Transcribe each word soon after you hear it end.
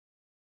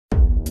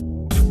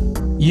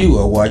You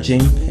are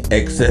watching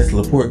Access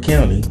LaPorte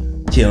County,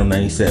 Channel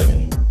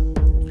 97.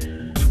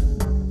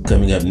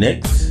 Coming up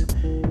next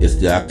is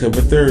the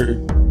October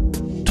 3rd,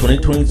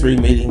 2023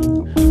 meeting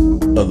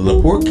of the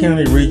LaPorte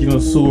County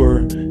Regional Sewer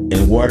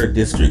and Water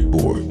District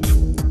Board.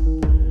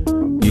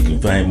 You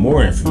can find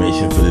more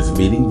information for this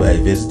meeting by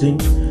visiting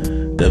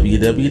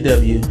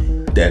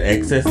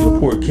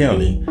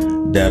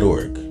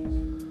www.accesslaportecounty.org.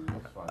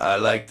 I'd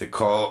like to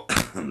call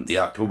the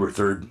October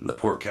 3rd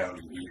LaPorte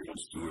County Regional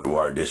Sewer and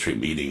Water District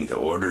meeting to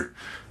order.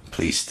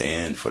 Please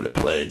stand for the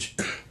pledge.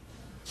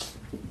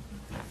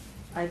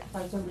 I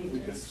pledge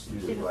allegiance to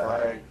the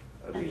flag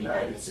of the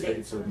United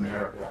States of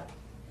America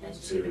and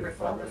to the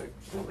republic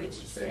for which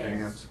it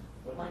stands,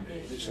 one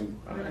nation,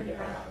 under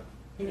God,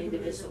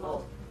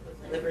 indivisible,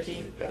 with liberty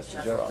and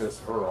justice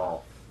for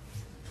all.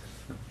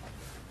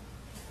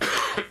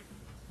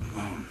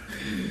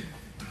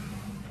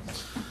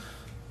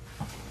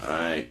 All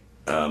right.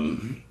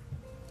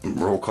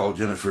 Roll call,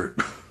 Jennifer.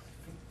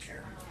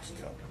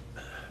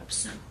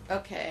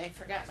 Okay, I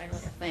forgot my little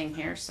thing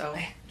here, so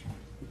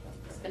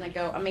it's gonna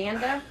go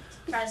Amanda.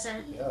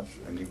 Present. Yes,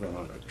 and even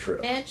on a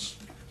trip. Mitch.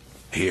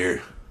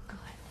 Here.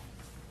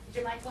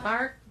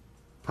 Mark.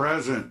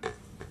 Present.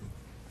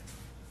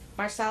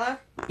 Marcella.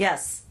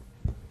 Yes.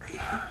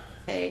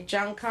 Okay,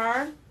 John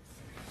Carr.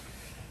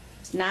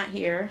 Is not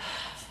here.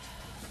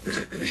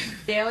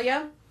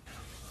 Dahlia.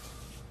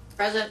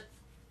 Present.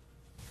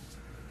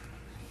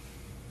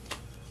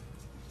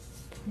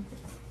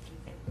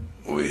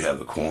 We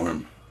have a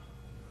quorum.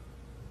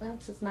 Who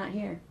else is not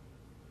here?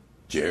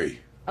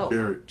 Jerry.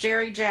 Oh,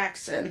 Jerry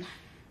Jackson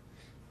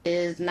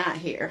is not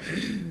here.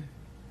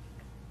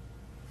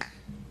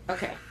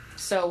 Okay,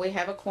 so we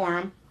have a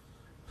quorum.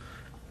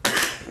 All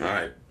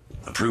right.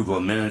 Approval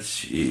of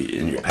minutes.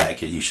 In your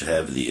packet, you should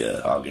have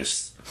the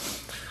August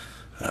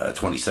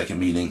 22nd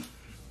meeting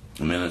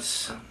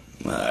minutes.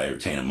 I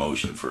entertain a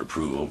motion for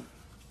approval.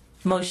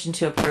 Motion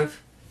to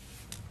approve.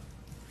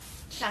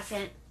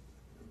 Second.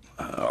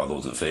 All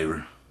those in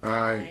favor?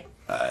 Aye.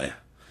 Aye.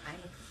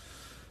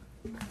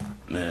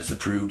 Minutes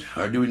approved.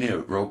 Or do we need a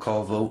roll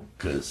call vote?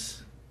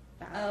 Because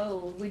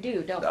Oh, we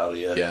do, don't we?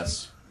 Dahlia.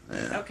 Yes.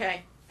 Yeah.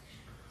 Okay,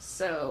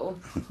 so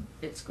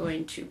it's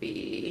going to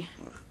be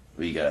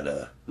We got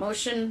a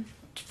motion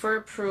for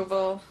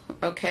approval.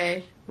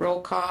 Okay,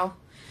 roll call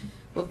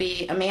will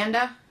be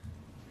Amanda.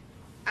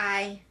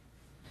 Aye.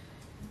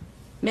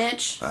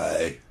 Mitch.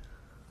 aye.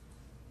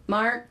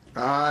 Mark.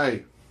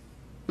 Aye.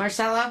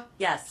 Marcella.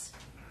 Yes.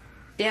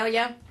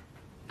 Dahlia.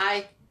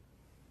 Aye.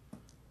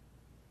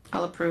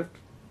 All approved.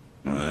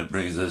 That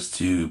brings us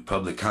to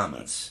public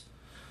comments.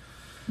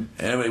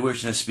 Anybody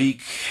wishing to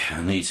speak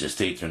needs to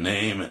state their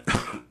name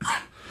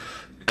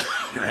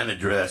and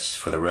address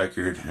for the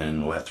record,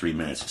 and we'll have 3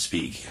 minutes to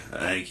speak.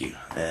 Thank you.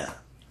 Yeah.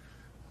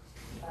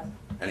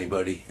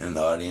 Anybody in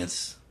the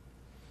audience?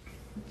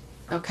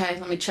 Okay,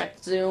 let me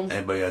check Zoom.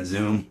 Anybody on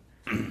Zoom?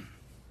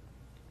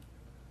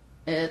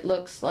 It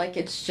looks like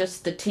it's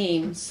just the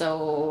team,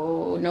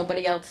 so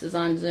nobody else is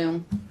on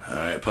Zoom. All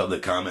right,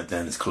 public comment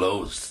then is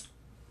closed.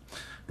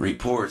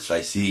 Reports,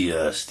 I see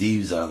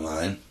Steve's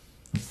online.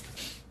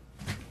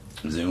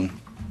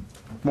 Zoom.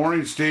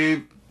 Morning,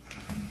 Steve.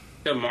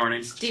 Good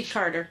morning. Steve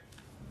Carter.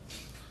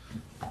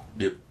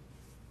 Yep.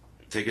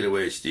 Take it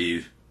away,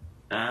 Steve.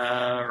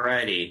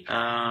 Alrighty.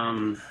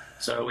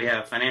 So we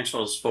have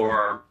financials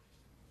for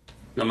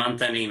the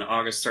month ending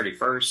August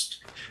 31st.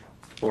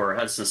 For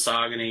Hudson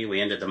Saugony, we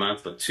ended the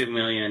month with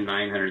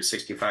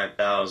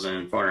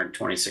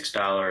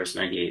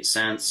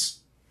 $2,965,426.98.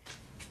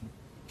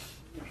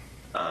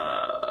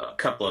 A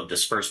couple of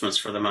disbursements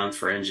for the month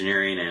for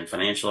engineering and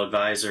financial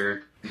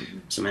advisor,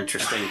 some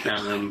interest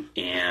income,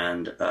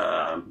 and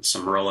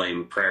some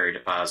Rolling Prairie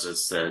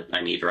deposits that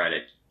I need to write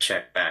a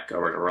check back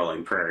over to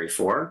Rolling Prairie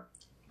for.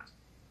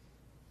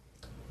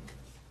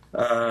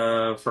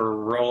 For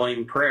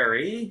Rolling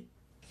Prairie,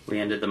 we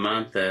ended the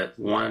month at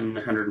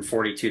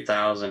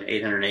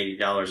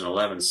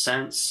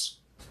 $142,880.11.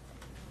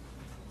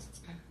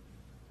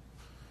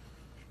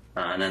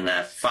 And then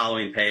that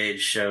following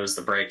page shows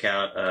the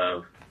breakout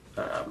of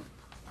that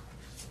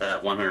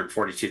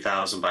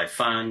 $142,000 by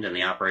fund. In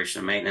the operation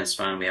and maintenance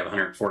fund, we have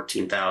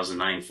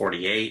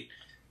 $114,948.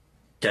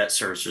 Debt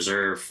service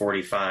reserve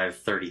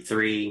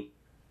 $45,33.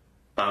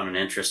 Bond and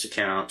interest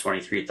account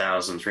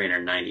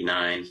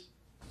 $23,399.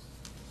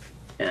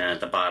 And at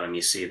the bottom,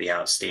 you see the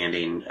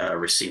outstanding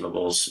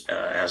receivables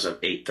as of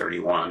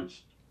 8/31.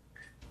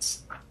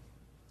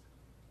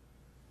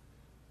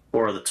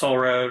 For the toll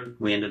road,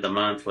 we ended the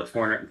month with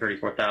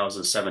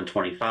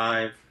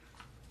 $434,725.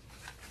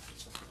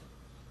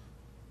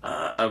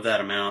 Of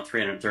that amount,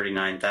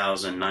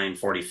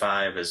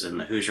 $339,945 is in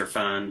the Hoosier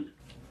Fund,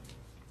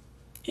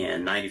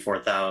 and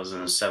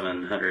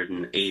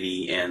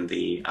 $94,780 in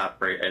the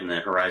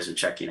Horizon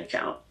checking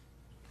account.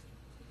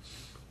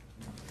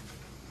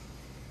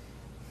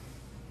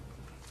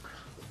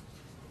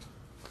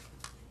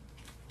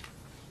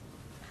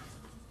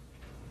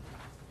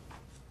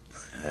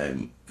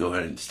 Go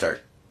ahead and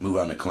move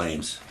on to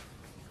claims,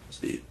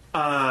 Steve.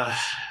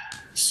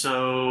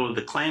 So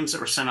the claims that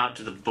were sent out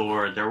to the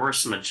board, there were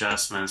some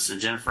adjustments. And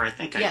Jennifer, I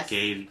think I Yes.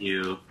 gave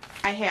you.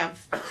 I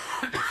have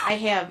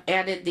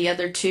added the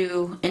other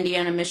two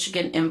Indiana,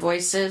 Michigan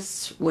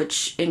invoices,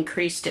 which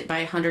increased it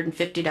by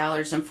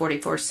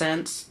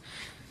 $150.44.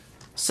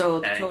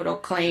 So the Okay. total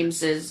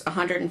claims is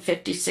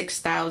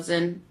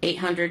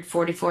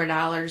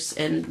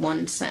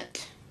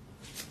 $156,844.01.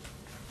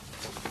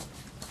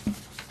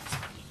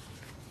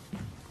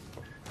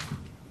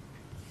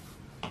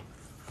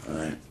 All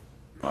right.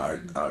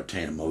 I'll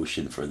obtain a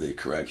motion for the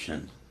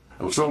correction.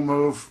 So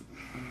move.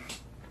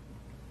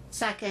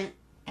 Second.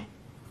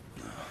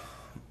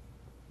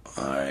 All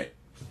right.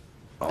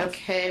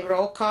 Okay,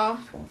 roll call,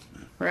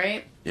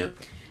 right? Yep.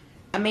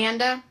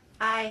 Amanda,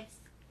 Aye.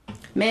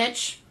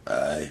 Mitch,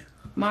 Aye.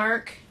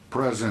 Mark,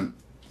 Present.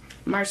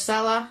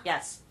 Marcella,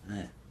 Yes.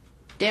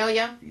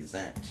 Delia.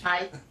 Exact.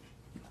 Aye.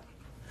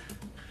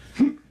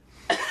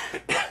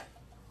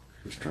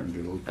 Just trying to do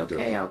a little.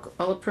 Okay,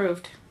 all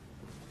approved.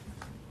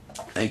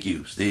 Thank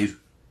you, Steve.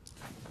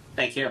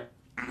 Thank you.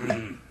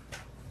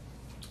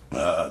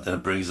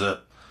 That brings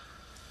up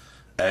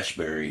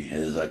Ashbury.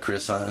 Is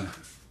Chris on?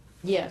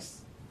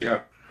 Yes.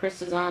 Yeah.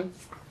 Chris is on.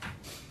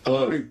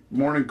 Hello.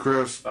 Morning,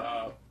 Chris.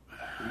 Good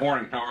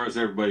morning. How is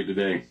everybody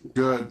today?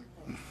 Good.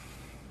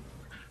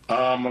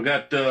 I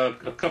got a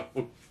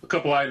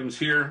couple items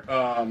here.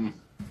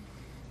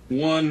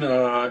 One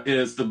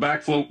is the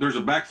backflow. There's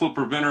a backflow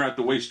preventer at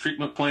the waste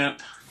treatment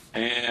plant,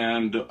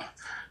 and in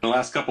the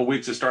last couple of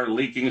weeks it started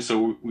leaking.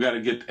 So we got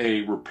to get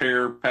a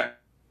repair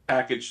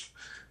package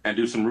and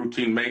do some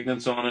routine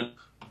maintenance on it.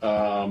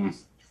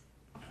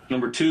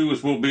 Number two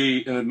is we'll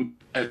be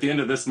at the end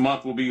of this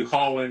month we'll be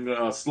hauling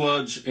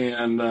sludge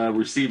and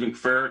receiving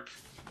ferric.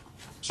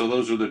 So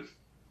those are the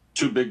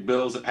two big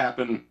bills that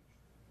happen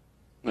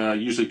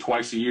usually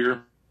twice a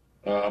year.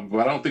 But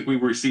I don't think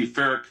we've received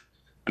ferric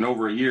in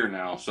over a year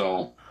now.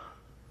 So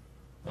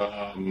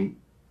the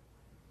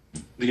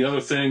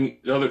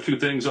other two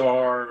things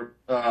are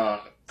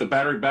the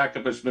battery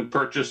backup has been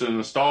purchased and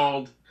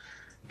installed,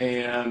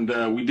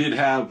 and we did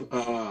have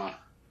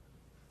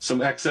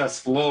some excess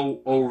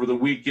flow over the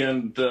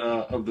weekend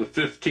of the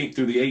 15th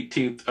through the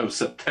 18th of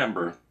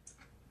September.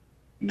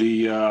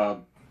 The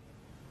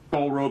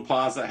Toll Road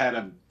Plaza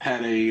had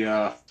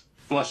a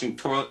flushing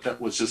toilet that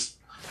was just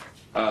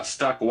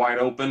stuck wide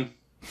open,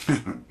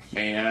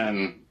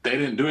 and they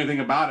didn't do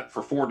anything about it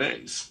for 4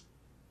 days.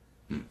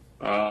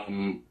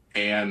 And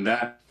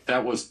that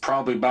was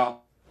probably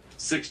about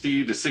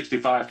 60 to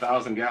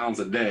 65,000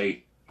 gallons a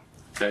day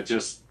that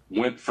just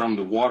went from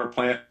the water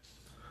plant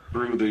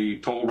through the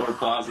Toll Road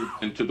Plaza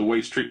into the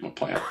waste treatment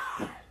plant.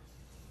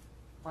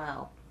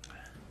 Wow.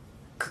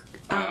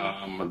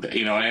 And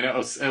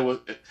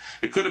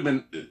it could have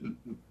been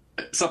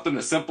something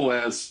as simple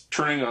as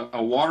turning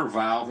a water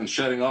valve and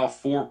shutting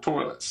off 4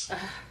 toilets,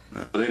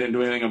 but they didn't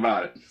do anything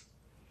about it.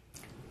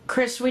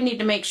 Chris, we need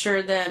to make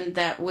sure then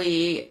that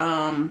we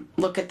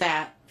look at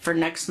that for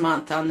next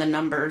month on the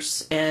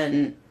numbers,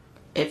 and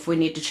if we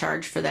need to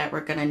charge for that,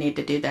 we're going to need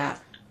to do that.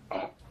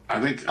 I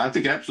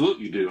think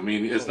absolutely you do. I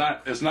mean, it's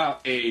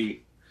not a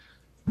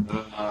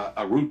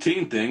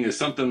routine thing. It's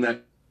something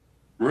that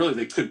really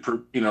they could,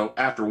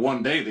 after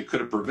 1 day they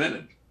could have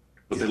prevented,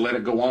 but they let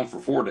it go on for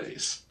 4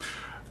 days.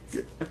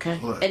 Okay.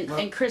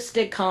 And Chris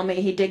did call me.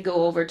 He did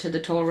go over to the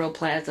Toll Road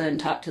Plaza and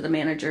talk to the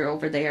manager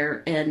over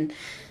there, and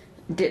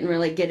didn't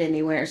really get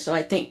anywhere. So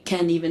I think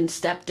Ken even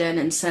stepped in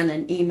and sent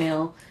an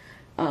email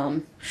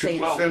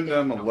saying. Send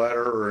them a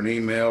letter or an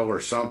email or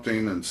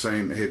something and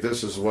saying, hey,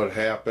 this is what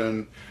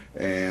happened,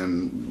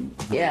 and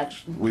Yeah.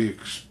 we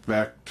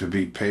expect to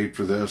be paid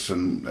for this,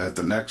 and at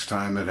the next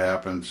time it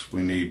happens,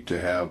 we need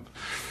to have.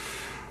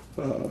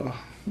 I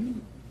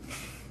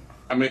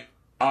mean,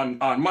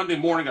 on Monday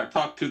morning, I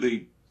talked to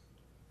the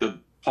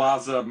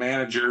plaza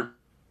manager,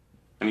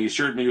 and he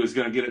assured me he was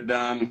going to get it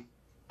done.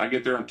 I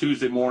get there on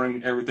Tuesday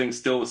morning, everything's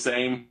still the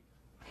same.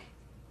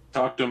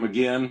 Talked to him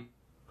again,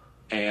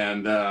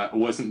 and it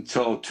wasn't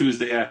until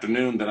Tuesday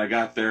afternoon that I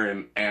got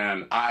there,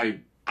 and I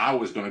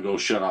was going to go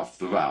shut off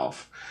the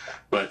valve,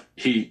 but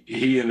he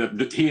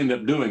ended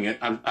up doing it.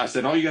 I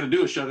said, all you got to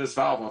do is shut this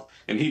valve off,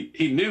 and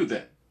he knew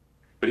that,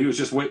 but he was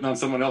just waiting on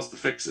someone else to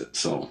fix it.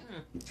 So,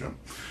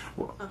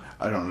 Well,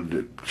 I don't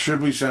know.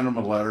 Should we send them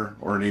a letter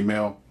or an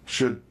email?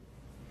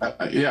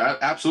 yeah,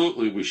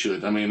 absolutely, we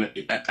should. I mean,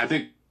 I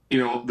think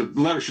the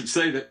letter should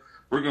say that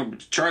we're going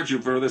to charge you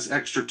for this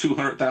extra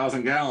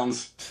 200,000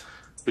 gallons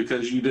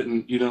because you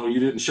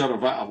didn't shut a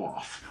valve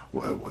off.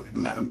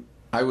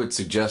 I would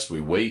suggest we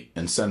wait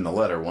and send the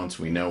letter once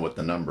we know what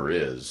the number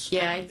is.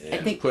 Yeah, I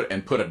think put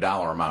a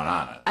dollar amount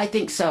on it. I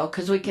think so,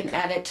 because we can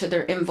add it to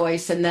their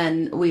invoice, and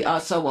then we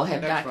also will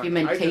have I just want to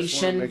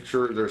documentation. make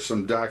sure there's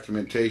some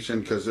documentation,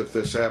 because if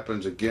this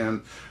happens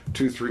again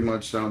 2-3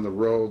 months down the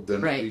road,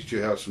 then Right. at least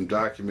you have some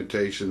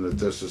documentation that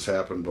this has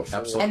happened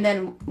before. Absolutely. And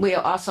then we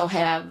also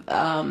have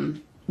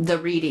the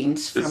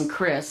readings from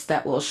Chris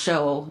that will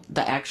show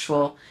the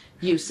actual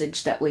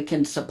usage that we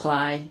can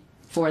supply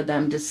for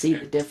them to see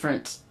the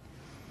difference.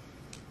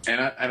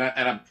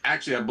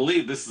 I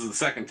believe this is the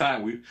second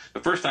time. The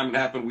first time it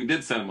happened, we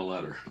did send them a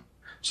letter.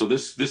 So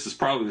this is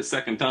probably the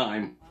second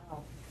time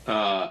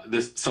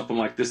something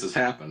like this has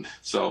happened.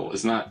 So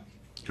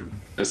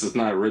this is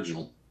not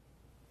original.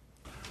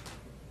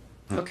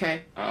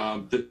 Okay.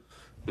 The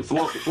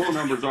floor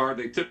numbers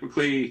they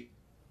typically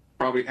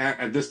probably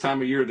at this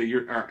time of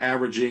year are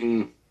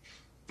averaging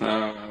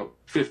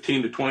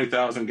 15 to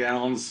 20,000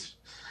 gallons,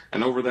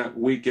 and over that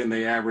weekend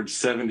they averaged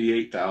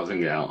 78,000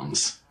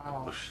 gallons.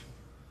 Oh.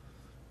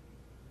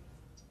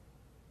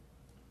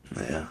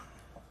 Yeah.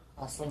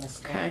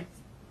 Okay.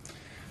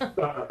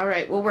 All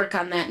right, we'll work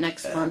on that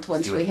next month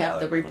once we have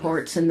the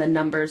reports and the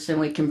numbers, and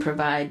we can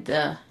provide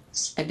the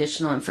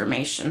additional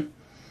information.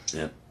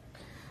 Yeah.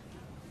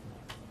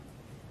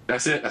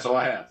 That's it. That's all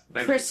I have.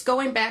 Chris,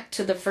 going back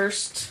to the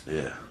first,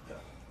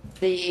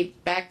 the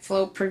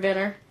backflow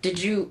preventer,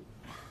 did you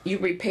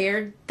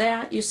repaired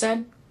that, you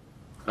said?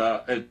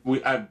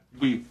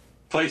 We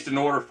placed an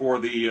order for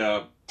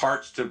the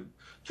parts to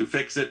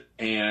fix it,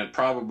 and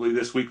probably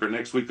this week or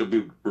next week it'll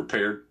be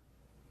repaired.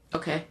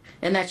 Okay,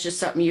 and that's just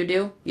something you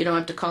do? You don't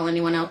have to call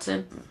anyone else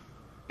in?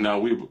 No,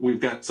 we've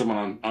got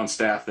someone on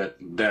staff that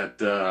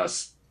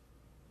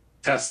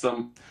tests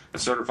them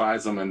and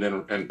certifies them, and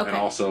then and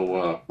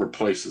also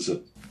replaces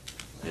it.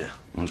 Yeah.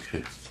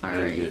 Okay. All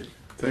Very right. good.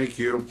 Thank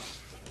you.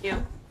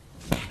 You.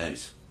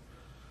 Thanks.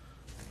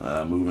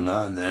 Moving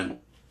on then.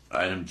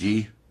 Item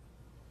G.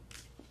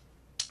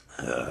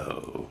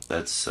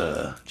 That's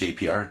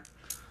JPR.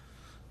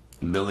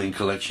 Building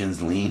collections,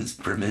 liens,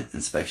 permit,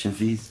 inspection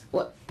fees.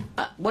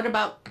 What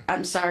about,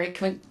 I'm sorry,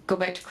 can we go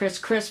back to Chris?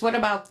 Chris, what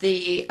about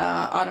the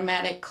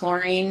automatic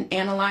chlorine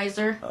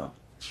analyzer?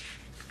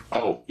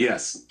 Oh,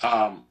 yes.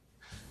 I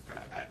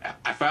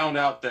found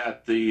out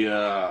that the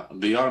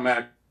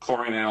automatic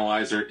chlorine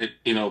analyzer,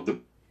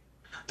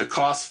 the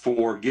cost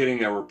for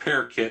getting a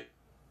repair kit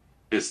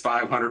is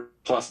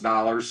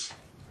 $500+,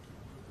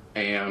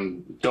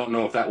 and don't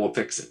know if that will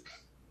fix it.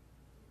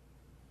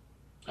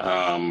 They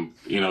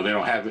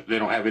don't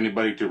have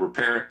anybody to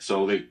repair it,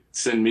 so they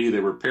send me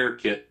the repair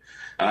kit,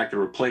 and I can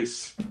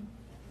replace,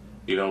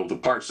 the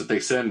parts that they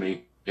send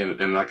me.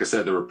 And like I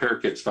said, the repair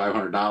kit's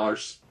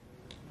 $500.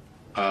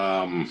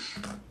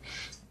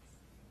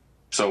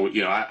 So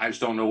I just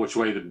don't know which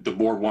way the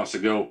board wants to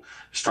go.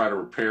 Just try to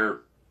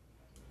repair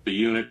the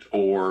unit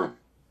or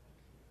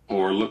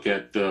look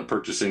at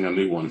purchasing a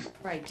new one.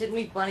 Right. Didn't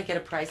we want to get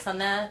a price on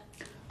that?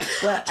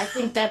 Well, I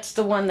think that's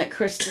the one that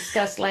Chris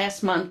discussed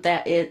last month,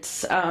 that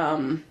it's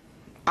out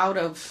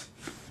of,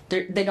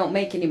 they don't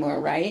make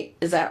anymore, right?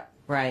 Is that?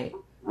 Right.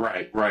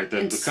 Right.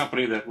 The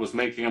company that was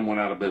making them went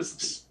out of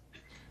business.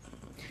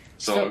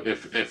 So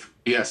if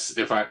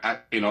I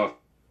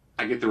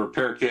get the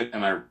repair kit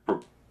and I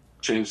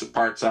change the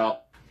parts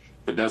out,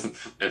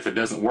 if it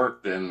doesn't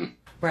work, then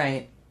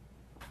Right.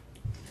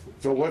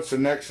 So what's the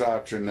next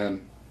option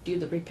then? Do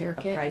the repair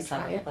kit? Price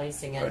on try it?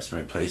 replacing it. Price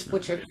and replacement.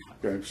 Which are,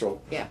 Okay, so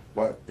yeah.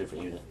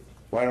 Different unit.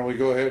 why don't we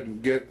go ahead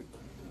and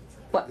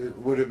What?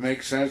 would it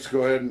make sense to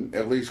go ahead and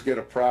at least get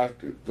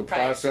the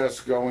process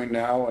going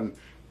now and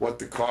what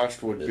the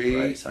cost would The be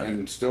price on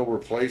and still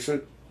replace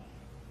it?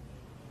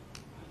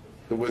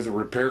 With a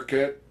repair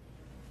kit?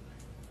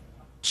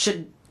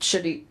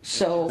 Should he,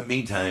 so. In the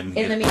meantime, In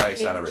get the a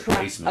price on a meantime,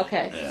 replacement.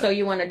 Okay, Yeah. so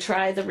you want to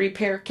try the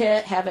repair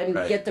kit, have him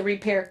Right. get the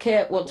repair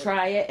kit, we'll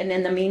try it, and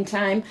in the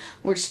meantime,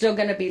 we're still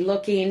gonna be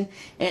looking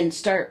and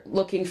start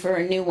looking for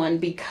a new one,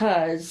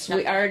 because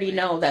we already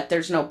know that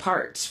there's no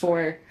parts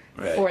for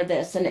Right.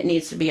 this, and it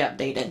needs to be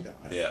updated.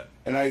 Yeah.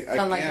 And I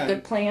Sound like a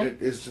good plan?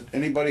 Does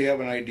anybody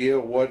have an idea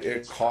what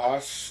it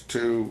costs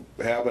to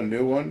have a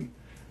new one?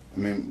 I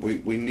mean,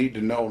 we need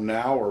to know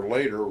now or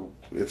later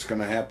it's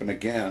gonna happen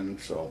again,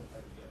 so.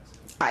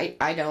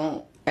 I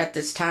don't, at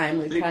this time,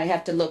 we probably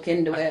have to look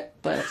into it,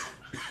 but,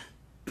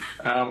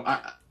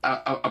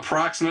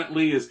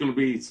 approximately is going to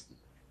be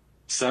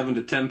 $7,000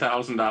 to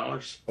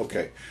 $10,000.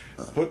 Okay,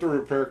 put the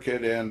repair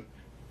kit in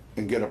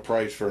and get a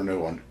price for a new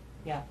one.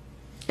 Yeah.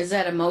 is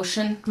that a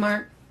motion,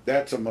 Mark?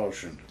 That's a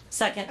motion.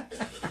 Second.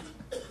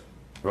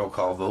 Roll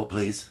call vote,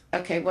 please.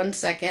 Okay, 1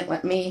 second,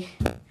 let me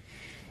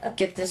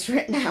get this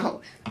written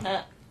out.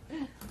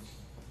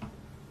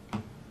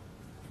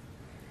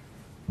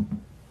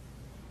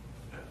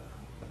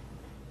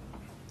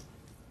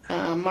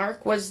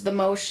 Mark was the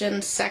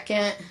motion,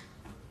 second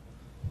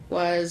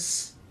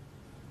was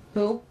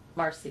who?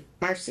 Marcy.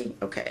 Marcy,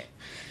 okay.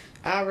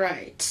 All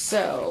right,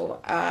 so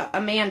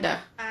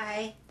Amanda,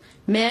 Aye.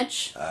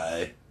 Mitch,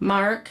 Aye.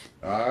 Mark,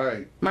 All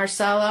right,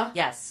 Marcella,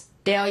 Yes.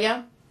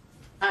 Dahlia.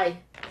 Aye.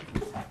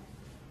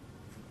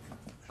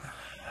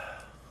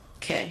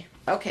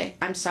 Okay,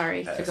 I'm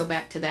sorry to go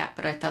back to that,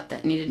 but I thought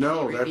that needed to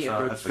no, be that's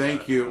reviewed. good,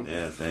 thank you.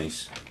 Yeah,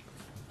 thanks.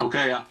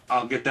 Okay,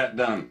 I'll get that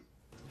done.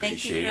 Thank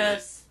Appreciate you, it.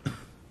 Chris.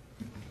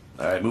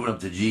 All right, moving up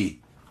to G.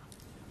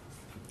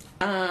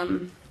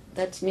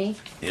 That's me.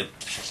 Yep.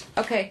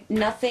 Okay,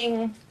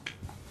 nothing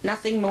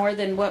more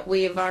than what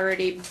we have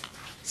already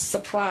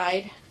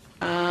supplied.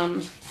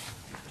 If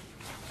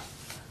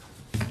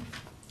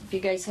you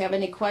guys have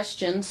any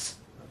questions.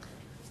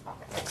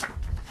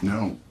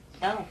 No.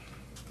 No.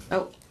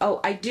 Oh,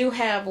 I do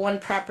have one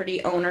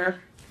property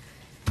owner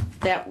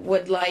that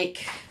would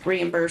like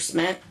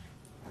reimbursement.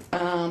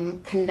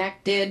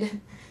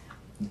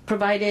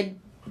 Provided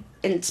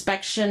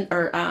inspection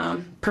or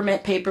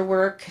permit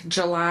paperwork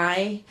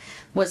July,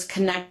 was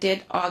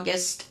connected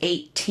August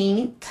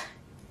 18th,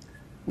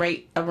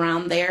 right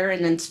around there,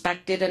 and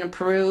inspected and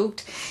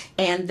approved,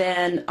 and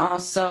then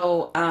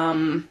also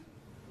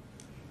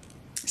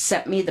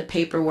sent me the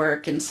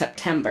paperwork in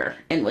September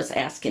and was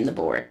asking the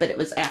board, but it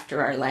was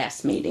after our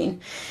last meeting.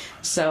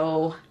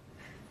 So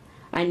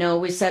I know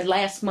we said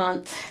last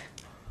month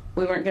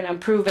we weren't going to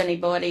approve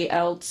anybody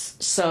else,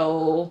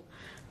 so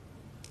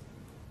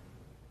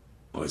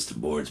What's the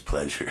board's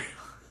pleasure?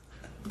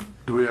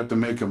 Do we have to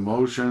make a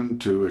motion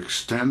to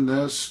extend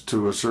this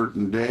to a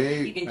certain You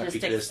day? can just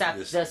Because accept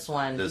this- this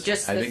one.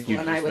 just I this think you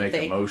one, just I would make a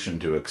think. motion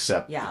to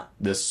accept Yeah.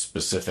 this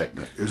specific.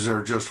 Is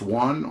there just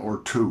one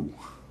or two?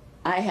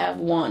 I have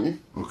one.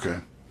 Okay.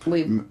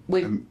 We've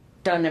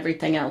done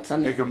everything else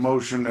on Make a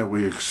motion that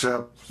we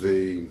accept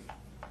the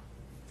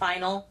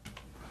Final.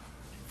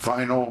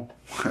 final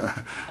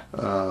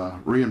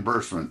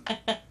reimbursement.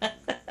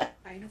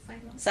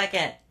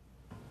 Second.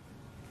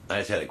 I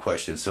just had a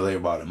question. So they're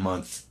about a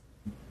month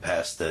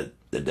past the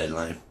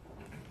deadline.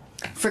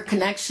 For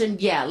connection,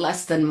 yeah,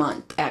 less than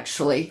month,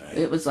 actually. Right.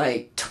 It was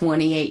like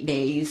 28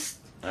 days.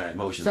 All right,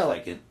 motion So-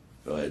 second.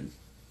 Go ahead.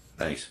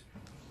 Thanks.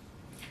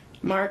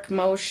 Mark,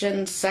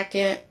 motion,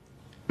 second.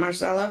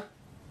 Marcella?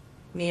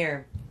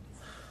 Mir.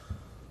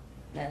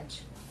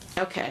 Mitch.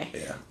 Okay.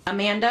 Yeah.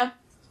 Amanda?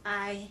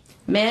 Aye.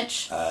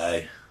 Mitch?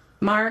 Aye.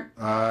 Mark?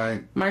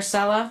 Aye.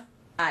 Marcella?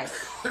 Aye.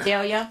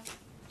 Delia?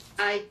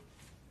 Aye.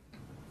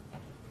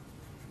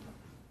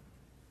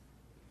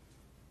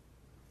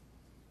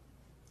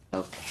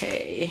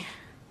 Okay.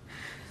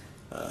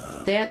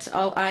 That's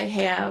all I All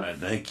have. right,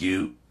 thank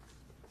you.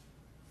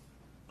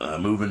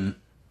 Moving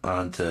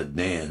on to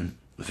Dan,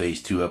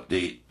 Phase 2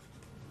 update.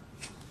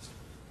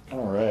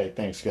 All right,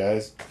 thanks,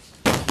 guys.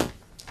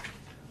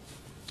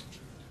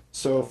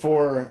 So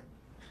for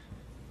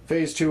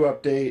phase 2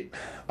 update,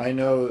 I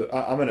know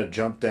I'm going to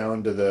jump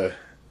down to the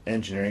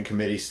engineering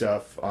committee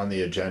stuff on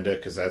the agenda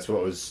because that's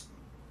what was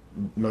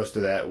most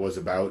of that was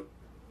about.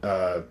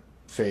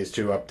 Phase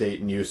 2 update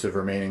and use of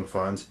remaining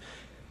funds.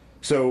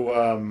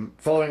 So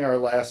following our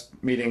last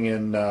meeting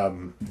at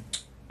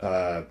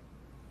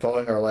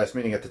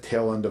the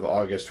tail end of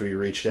August, we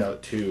reached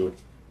out to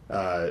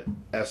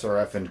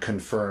SRF and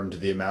confirmed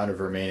the amount of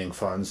remaining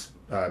funds,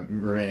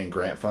 remaining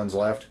grant funds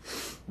left.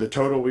 The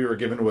total we were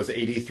given was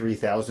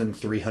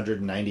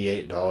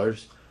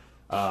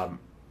 $83,398.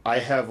 I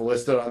have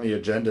listed on the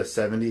agenda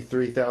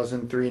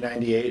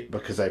 $73,398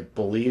 because I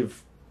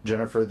believe,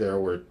 Jennifer, there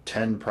were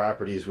 10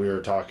 properties we were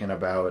talking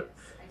about,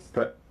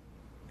 but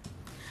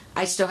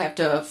I still have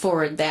to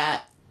forward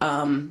that,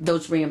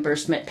 those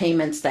reimbursement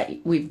payments that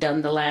we've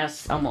done the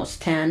last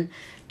almost 10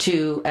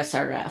 to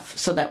SRF.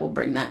 So that will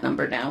bring that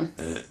number down.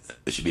 It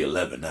should be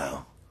 11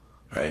 now,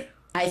 right?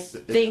 I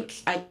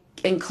think I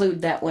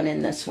include that one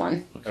in this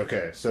one.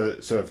 okay, so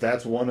if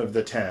that's one of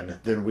the 10,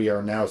 then we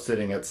are now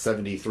sitting at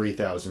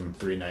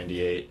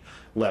 $73,398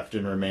 left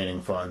in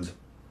remaining funds.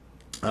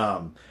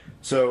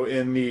 So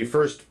in the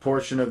first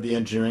portion of the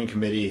engineering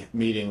committee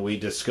meeting, we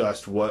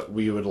discussed what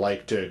we would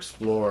like to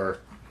explore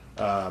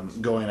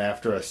going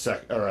after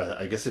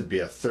I guess it'd be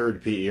a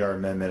third PER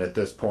amendment at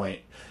this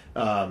point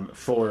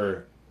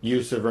for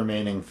use of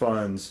remaining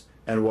funds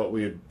and what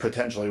we would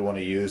potentially want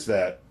to use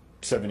that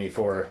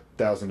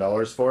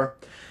 $74,000 for.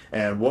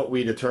 And what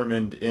we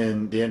determined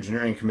in the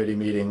engineering committee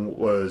meeting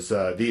was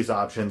these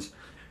options.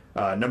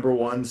 Number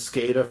one,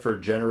 SCADA for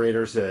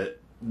generators at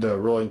the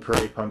Rolling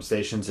Prairie pump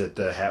stations at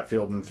the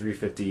Hatfield and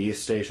 350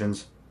 East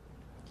stations.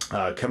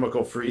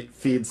 Chemical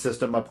feed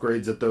system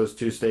upgrades at those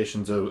two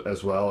stations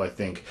as well. I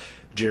think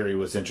Jerry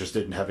was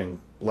interested in having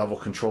level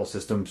control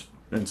systems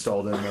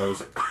installed in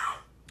those.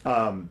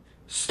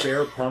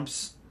 Spare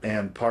pumps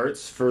and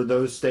parts for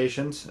those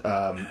stations.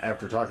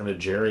 After talking to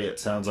Jerry, it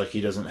sounds like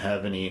he doesn't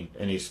have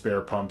any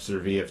spare pumps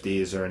or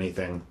VFDs or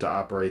anything to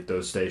operate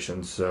those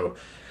stations. So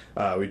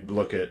we'd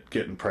look at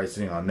getting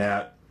pricing on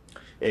that.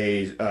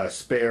 A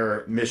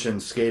spare mission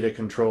SCADA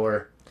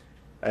controller,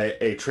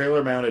 a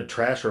trailer-mounted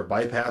trash or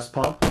bypass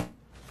pump,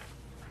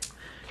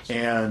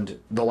 and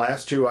the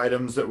last two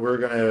items that we're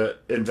going to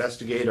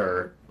investigate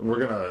are we're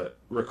going to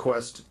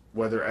request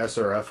whether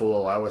SRF will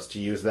allow us to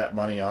use that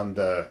money on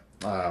the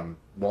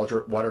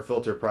water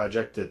filter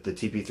project at the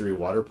TP3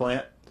 water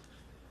plant,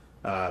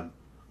 and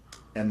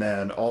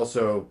then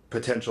also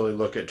potentially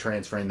look at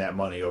transferring that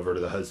money over to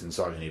the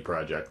Hudson-Saugony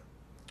project.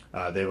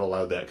 They've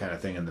allowed that kind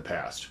of thing in the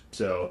past.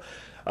 So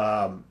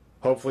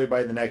hopefully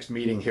by the next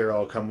meeting here,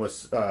 I'll come with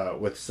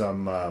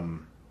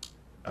some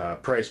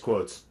price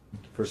quotes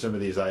for some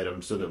of these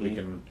items so that we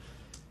can.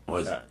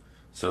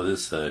 So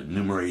this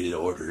enumerated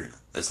order,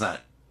 it's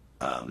not,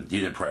 you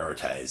didn't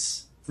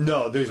prioritize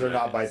No, these are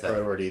not by So-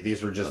 priority.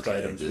 These were just Okay,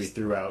 items we just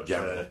threw out.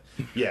 general.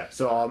 Yeah,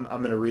 so I'm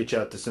going to reach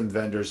out to some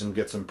vendors and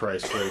get some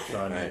price quotes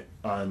on Right.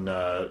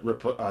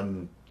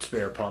 on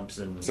spare pumps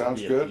and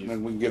Sounds good, and VFDs.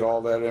 then we can get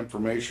all that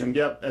information.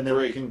 Yep, and then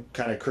we Great. can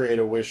kind of create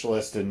a wish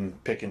list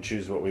and pick and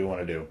choose what we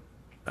want to do,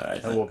 All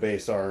right. and we'll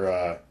base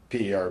our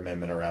PER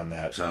amendment around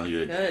that. Sounds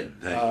good. Good.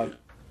 Thank you.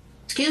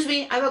 Excuse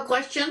me, I have a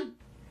question.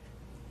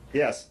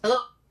 Yes. Hello?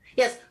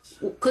 Yes,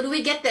 could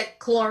we get that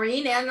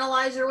chlorine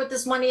analyzer with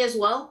this money as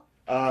well?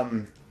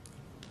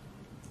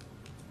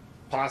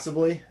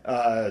 Possibly.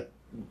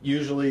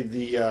 Usually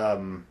they're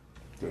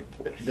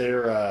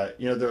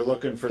they're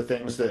looking for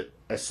things that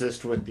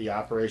assist with the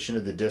operation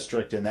of the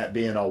district, and that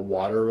being a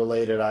water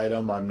related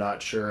item, I'm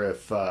not sure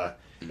if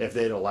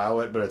they'd allow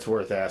it, but it's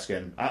worth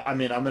asking. I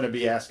mean, I'm going to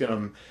be asking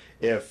them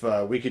if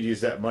we could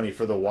use that money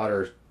for the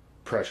water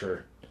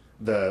pressure,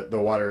 the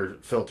water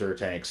filter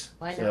tanks.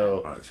 Why not? So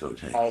All right, so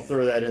thank I'll you.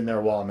 throw that in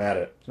there while I'm at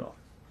it. So,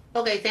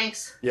 Okay,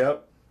 thanks.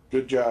 yep.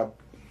 Good job.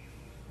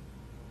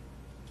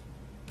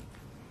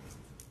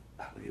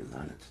 He was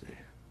on it today.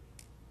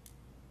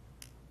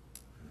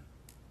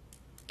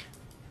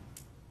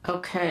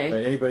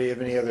 Okay. Anybody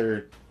have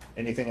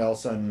anything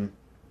else on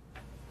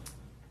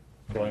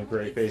going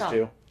great phase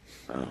two?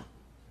 Oh.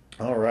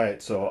 All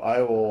right, so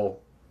I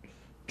will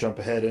jump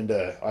ahead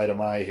into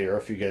item I here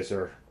if you guys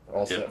are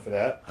all set Yep. for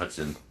that.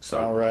 Hudson. All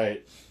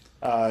Sorry.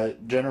 right.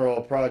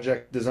 General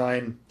project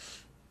design.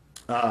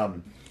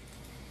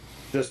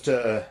 Just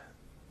to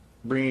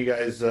bring you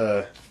guys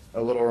a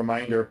little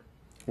reminder,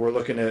 we're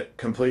looking at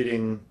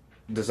completing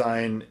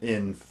design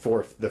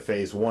for the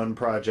phase one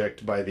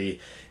project by the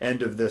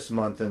end of this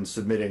month and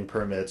submitting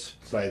permits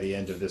by the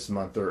end of this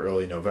month or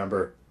early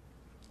November,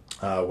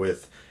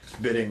 with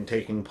bidding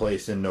taking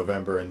place in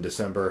November and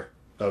December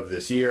of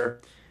this year,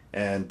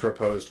 and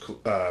proposed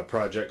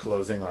project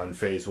closing on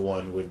phase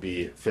one would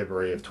be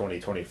February of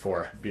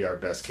 2024, be our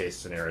best case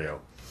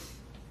scenario.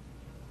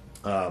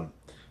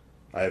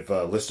 I've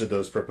listed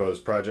those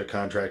proposed project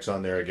contracts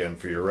on there again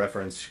for your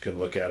reference. You can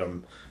look at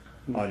them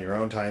on your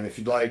own time if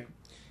you'd like.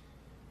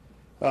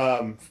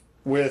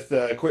 With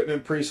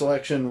equipment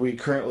pre-selection, we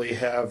currently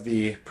have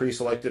the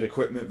pre-selected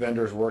equipment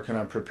vendors working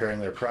on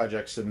preparing their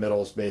project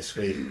submittals.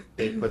 Basically,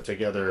 they put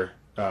together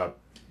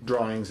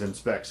drawings and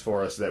specs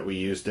for us that we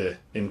use to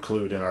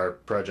include in our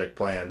project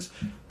plans.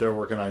 They're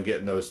working on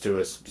getting those to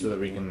us so that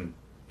we can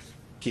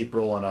keep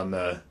rolling on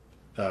the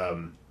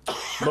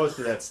most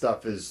of that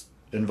stuff is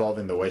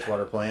involving the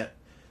wastewater plant.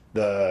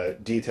 The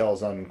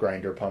details on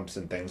grinder pumps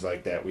and things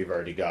like that we've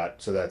already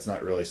got, so that's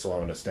not really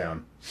slowing us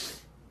down.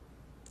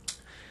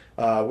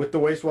 With the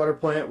wastewater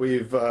plant,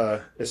 we've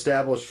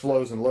established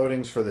flows and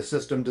loadings for the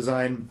system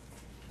design.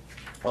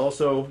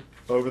 Also,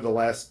 over the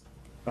last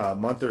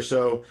month or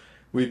so,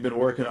 we've been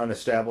working on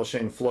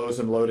establishing flows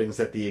and loadings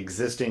at the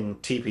existing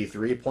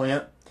TP3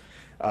 plant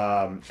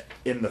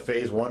in the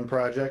phase one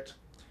project.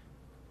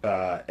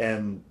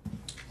 And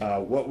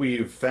what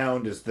we've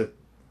found is that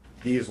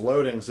these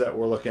loadings that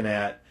we're looking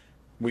at,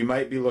 we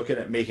might be looking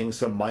at making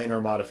some minor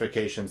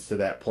modifications to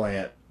that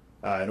plant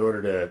in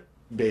order to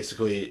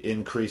basically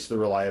increase the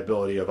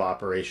reliability of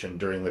operation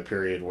during the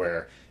period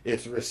where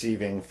it's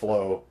receiving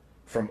flow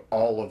from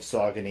all of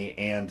Saucony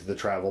and the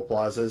travel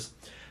plazas.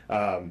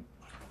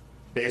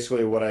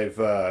 Basically, what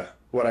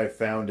I've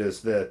found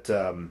is that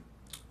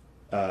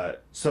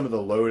some of the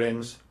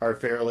loadings are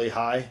fairly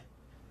high,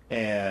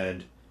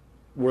 and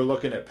we're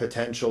looking at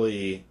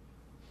potentially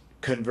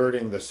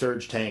converting the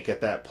surge tank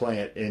at that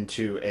plant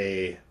into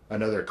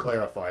another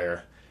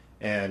clarifier,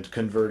 and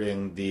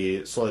converting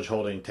the sludge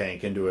holding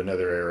tank into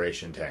another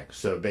aeration tank.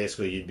 So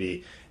basically, you'd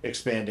be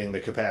expanding the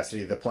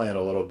capacity of the plant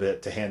a little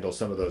bit to handle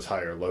some of those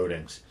higher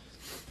loadings.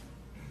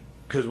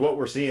 Because what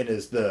we're seeing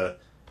is the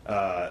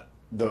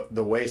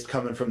waste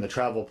coming from the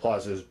travel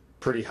plaza is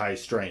pretty high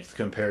strength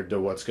compared to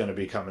what's going to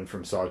be coming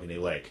from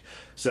Saucony Lake.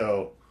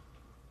 So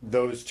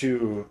those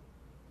two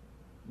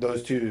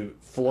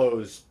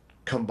flows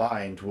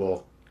combined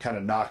will kind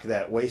of knock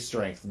that waste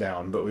strength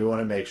down, but we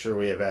want to make sure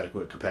we have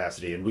adequate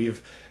capacity. And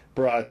we've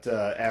brought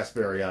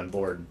Asbury on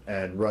board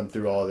and run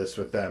through all of this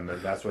with them,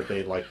 and that's what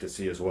they'd like to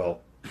see as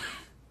well.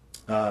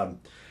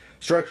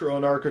 Structural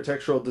and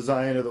architectural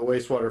design of the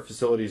wastewater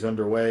facility is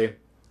underway,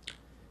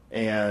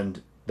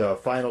 and the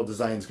final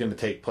design is going to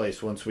take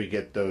place once we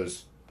get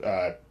those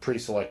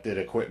pre-selected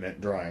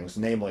equipment drawings,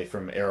 namely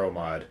from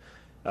Aeromod.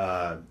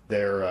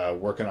 They're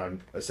working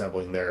on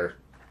assembling their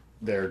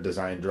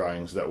design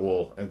drawings that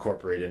we'll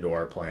incorporate into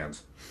our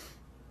plans.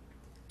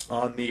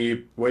 On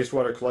the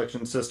wastewater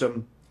collection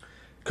system,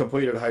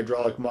 completed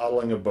hydraulic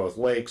modeling of both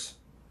lakes,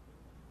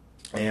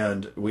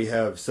 and we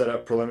have set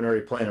up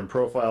preliminary plan and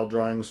profile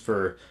drawings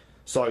for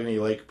Saucony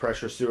Lake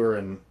pressure sewer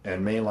and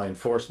mainline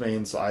force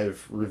mains.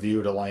 I've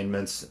reviewed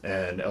alignments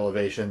and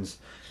elevations,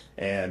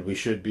 and we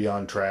should be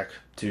on track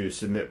to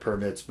submit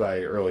permits by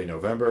early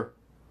November.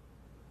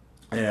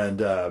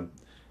 And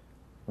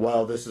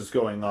while this is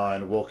going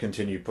on, we'll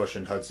continue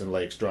pushing Hudson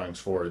Lake's drawings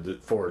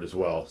forward as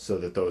well, so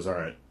that those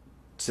aren't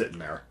sitting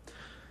there.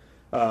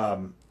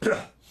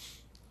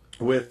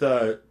 with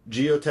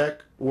geotech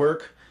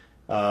work,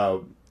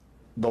 the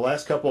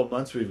last couple of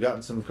months we've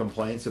gotten some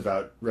complaints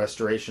about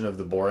restoration of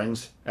the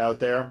borings out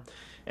there,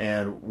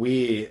 and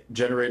we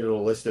generated a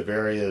list of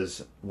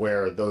areas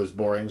where those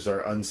borings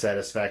are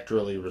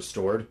unsatisfactorily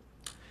restored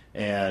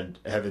and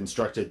have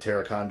instructed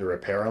Terracon to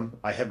repair them.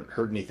 I haven't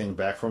heard anything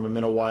back from them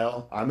in a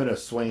while. I'm going to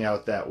swing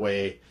out that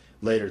way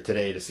later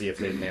today to see if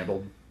they've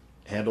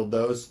handled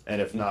those,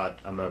 and if not,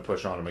 I'm going to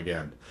push on them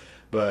again.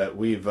 But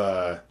we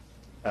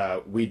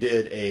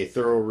did a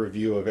thorough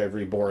review of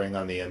every boring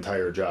on the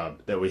entire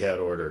job that we had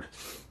ordered.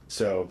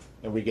 So,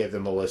 and we gave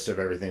them a list of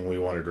everything we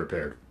wanted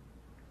repaired.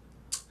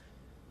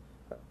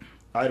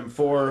 Item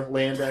 4,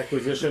 land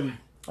acquisition.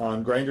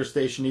 On grinder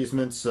station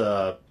easements,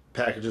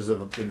 packages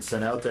have been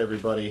sent out to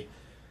everybody.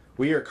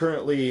 We are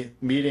currently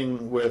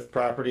meeting with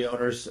property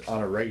owners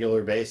on a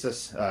regular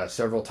basis,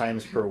 several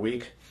times per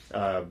week.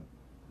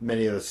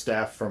 Many of the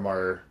staff from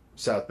our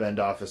South Bend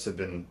office have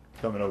been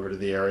coming over to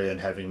the area and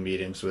having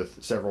meetings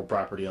with several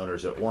property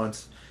owners at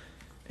once.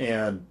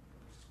 And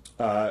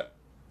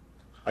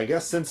I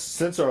guess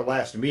since our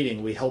last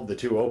meeting, we held the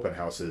 2 open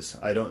houses.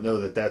 I don't know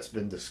that that's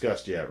been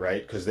discussed yet,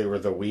 right? Because they were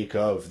the week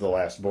of the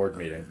last board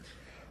meeting.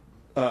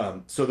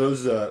 So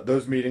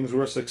those meetings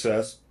were a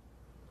success.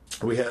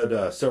 We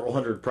had several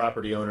hundred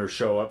property owners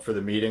show up for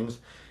the meetings,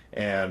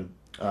 and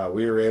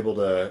we were able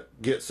to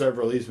get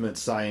several easements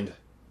signed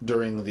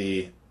during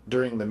the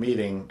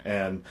meeting,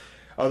 and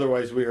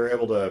otherwise we were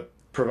able to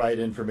provide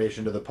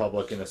information to the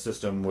public and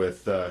assist them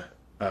with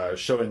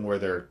showing where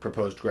their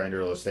proposed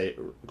grinder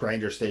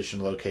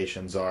station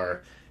locations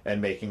are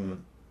and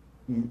making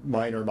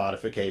minor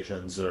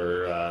modifications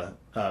or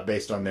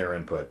based on their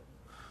input.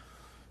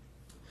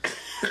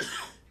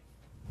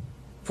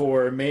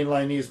 For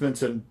mainline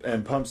easements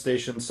and pump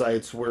station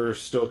sites, we're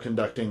still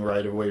conducting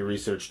right-of-way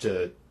research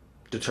to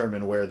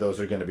determine where those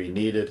are going to be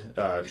needed.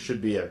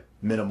 Should be a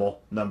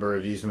minimal number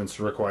of easements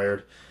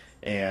required,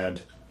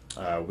 and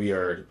we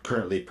are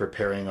currently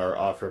preparing our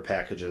offer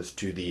packages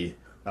to the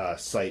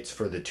sites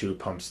for the 2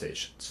 pump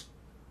stations.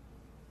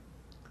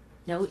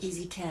 No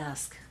easy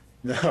task.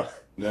 No.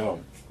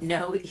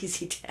 No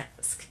easy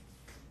task.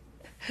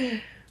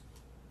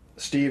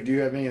 Steve, do you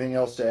have anything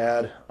else to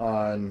add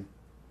on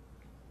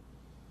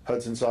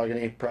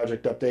Hudson-Saugony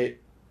project update?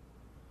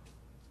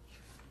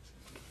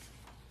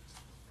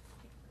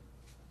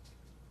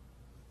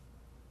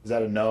 Is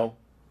that a no?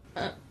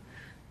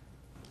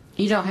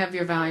 You don't have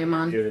your volume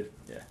on. Muted.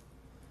 Yeah.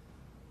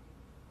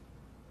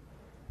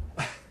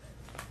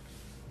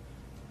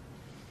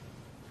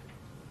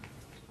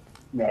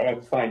 No,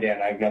 that's fine,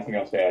 Dan. I have nothing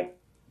else to add.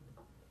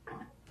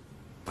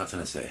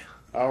 Nothing to say.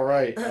 All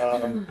right.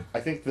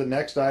 I think the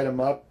next item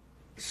up,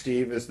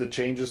 Steve, is the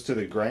changes to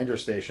the grinder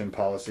station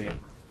policy.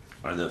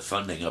 Or the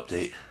funding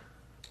update.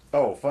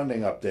 Oh,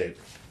 funding update.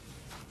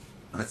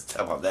 Let's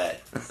talk about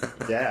that.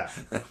 Yeah.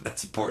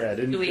 That's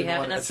important. Do we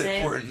have enough That's to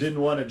say? important. Didn't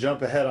want to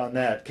jump ahead on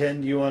that.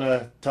 Ken, do you want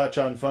to touch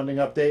on funding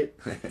update?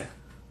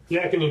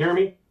 Yeah, can you hear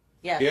me?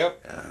 Yeah.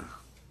 Yep.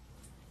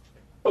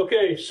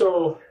 Okay,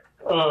 so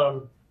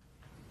I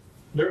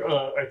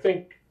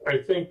think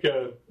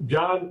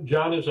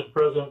John isn't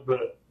present,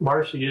 but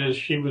Marcy is.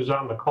 She was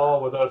on the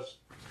call with us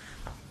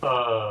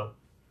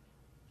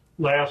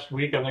last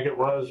week, I think it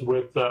was,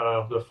 with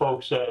the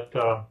folks at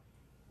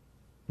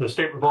the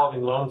State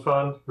Revolving Loan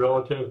Fund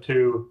relative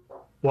to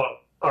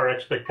what our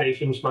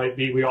expectations might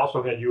be. We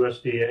also had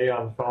USDA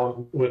on the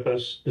phone with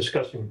us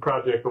discussing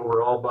project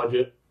overall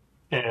budget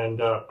and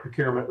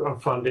procurement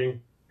of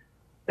funding.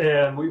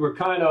 And we were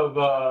kind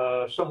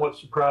of somewhat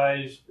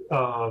surprised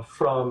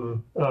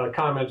from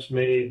comments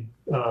made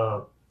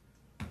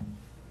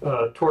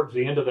towards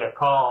the end of that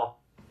call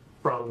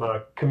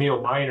from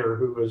Camille Miner,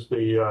 who was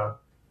the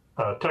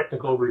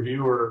technical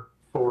reviewer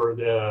for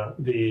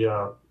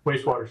the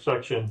wastewater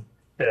section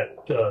at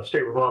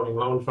State Revolving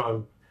Loan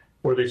Fund,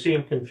 where they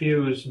seemed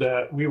confused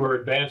that we were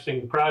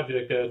advancing the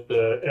project at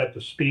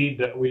the speed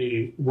that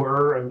we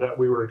were and that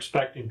we were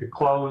expecting to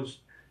close,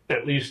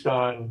 at least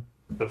on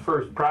the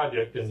first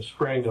project in the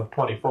spring of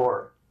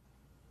 24.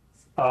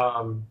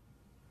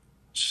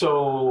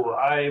 So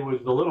I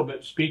was a little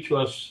bit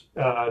speechless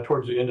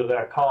towards the end of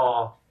that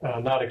call,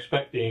 not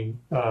expecting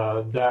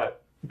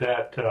that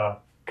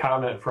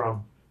comment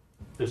from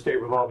the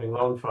State Revolving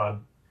Loan Fund.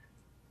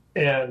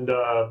 And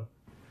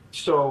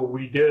so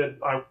we did,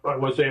 I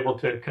was able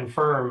to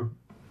confirm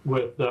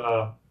with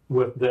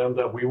them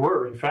that we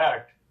were, in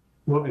fact,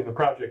 moving the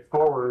project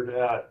forward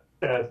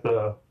at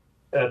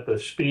the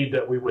speed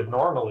that we would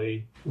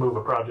normally move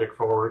a project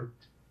forward.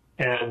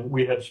 And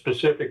we had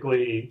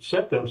specifically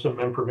sent them some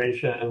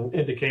information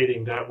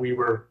indicating that we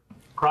were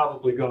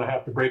probably going to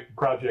have to break the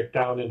project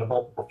down into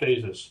multiple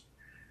phases.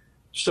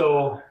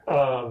 So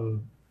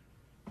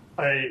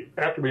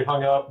after we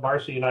hung up,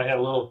 Marcy and I had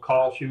a little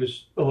call. She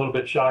was a little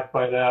bit shocked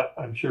by that.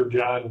 I'm sure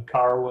John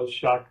Carr was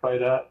shocked by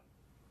that.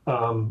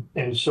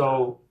 And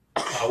so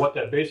what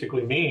that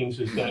basically means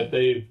is that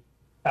they've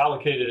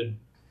allocated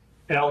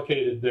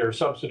their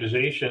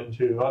subsidization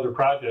to other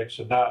projects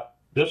and not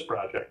this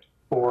project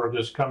for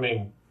this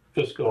coming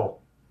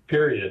fiscal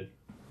period.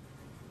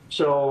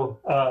 So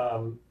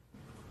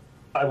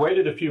I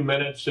waited a few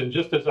minutes, and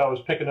just as I was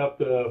picking up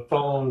the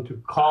phone to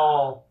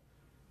call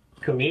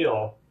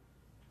Camille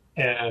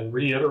and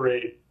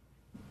reiterate,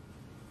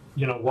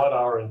 what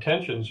our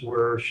intentions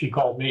were, she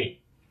called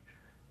me.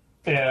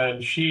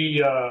 And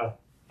she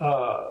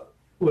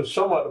was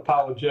somewhat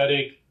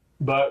apologetic,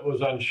 but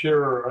was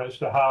unsure as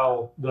to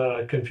how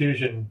the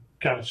confusion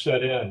kind of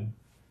set in.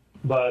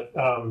 But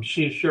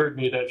she assured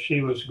me that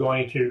she was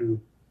going to,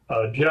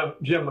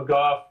 Jim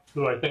McGough,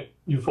 who I think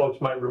you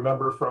folks might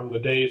remember from the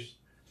days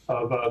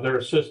of their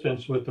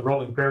assistance with the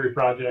Rolling Prairie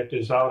project,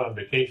 is out on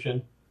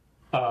vacation.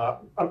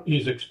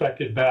 He's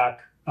expected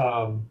back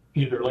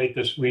either late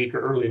this week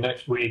or early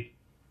next week.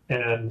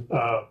 And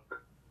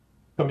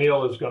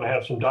Camille is going to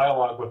have some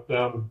dialogue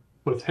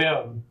with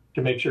him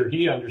to make sure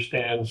he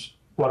understands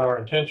what our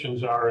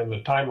intentions are and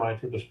the timeline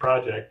for this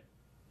project.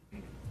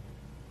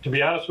 To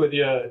be honest with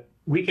you,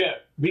 we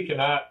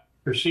cannot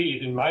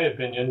proceed, in my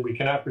opinion, we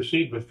cannot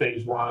proceed with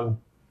phase one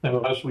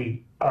unless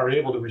we are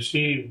able to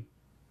receive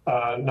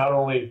not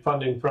only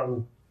funding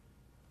from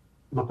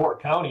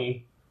LaPorte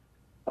County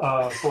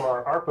for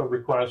our ARPA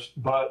request,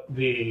 but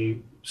the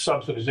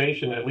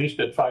subsidization at least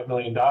at $5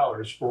 million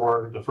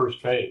for the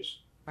first phase.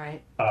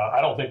 Right.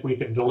 I don't think we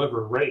can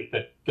deliver a rate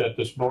that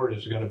this board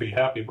is going to be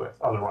happy with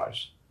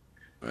otherwise.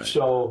 Right.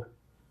 So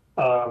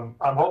I'm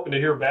hoping to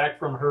hear back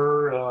from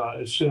her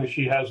as soon as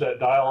she has that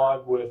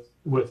dialogue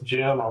with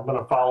Jim. I'm going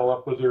to follow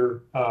up with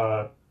her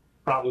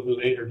probably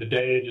later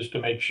today just to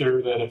make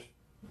sure that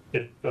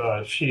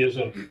if she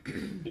isn't,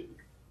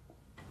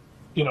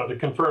 to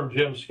confirm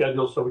Jim's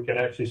schedule so we can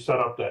actually set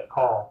up that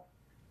call.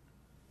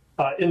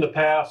 In the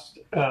past,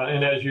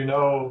 and as you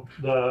know,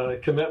 the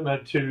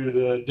commitment to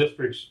the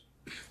district's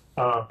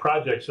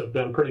projects have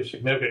been pretty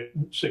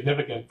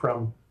significant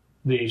from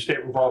the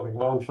State Revolving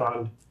Loan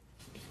Fund.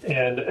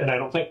 And I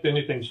don't think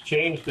anything's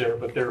changed there,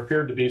 but there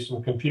appeared to be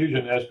some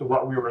confusion as to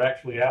what we were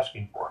actually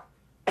asking for.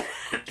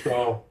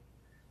 So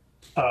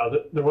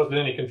there wasn't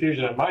any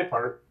confusion on my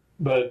part,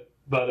 but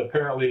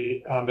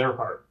apparently on their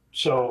part.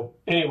 So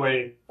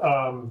anyway,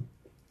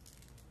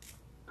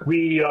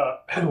 we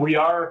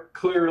are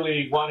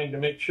clearly wanting to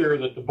make sure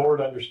that the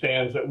board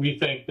understands that we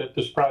think that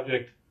this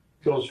project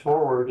goes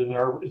forward, and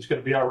it's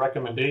going to be our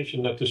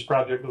recommendation that this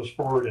project goes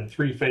forward in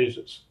 3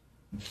 phases.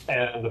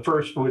 And the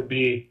first would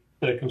be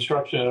the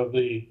construction of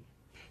the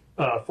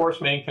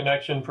force main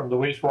connection from the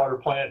wastewater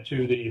plant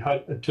to the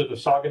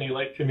Saugony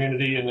Lake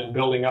community, and then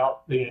building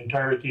out the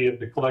entirety of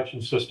the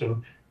collection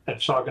system at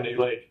Saugony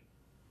Lake.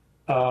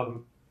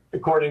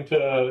 According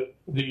to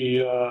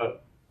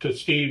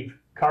Steve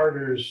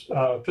Carter's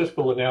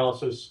fiscal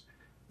analysis,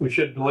 we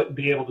should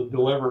be able to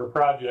deliver a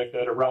project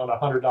at around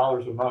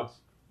 $100 a month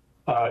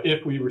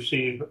if we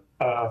receive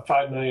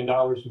 $5 million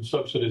in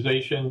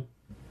subsidization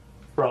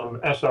from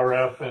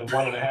SRF and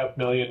 $1.5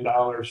 million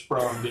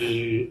from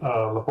the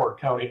LaPorte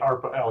County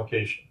ARPA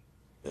allocation.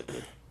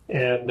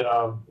 And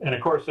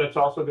of course, that's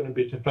also going to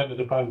be dependent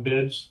upon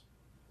bids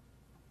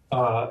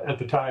at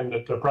the time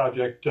that the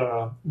project,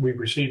 we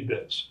receive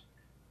bids.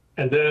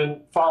 And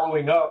then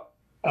following up,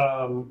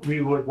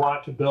 we would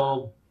want to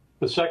build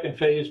the second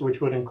phase,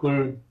 which would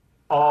include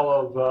all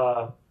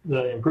of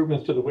the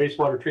improvements to the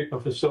wastewater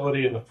treatment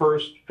facility in the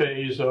first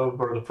phase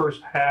or the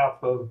first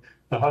half of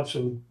the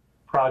Hudson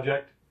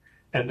project.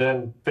 And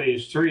then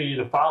phase 3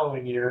 the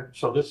following year.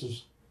 So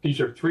these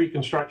are 3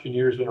 construction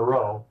years in a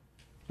row.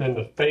 Then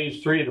the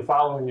phase 3 the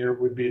following year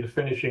would be the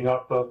finishing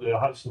up of the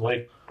Hudson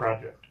Lake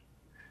project.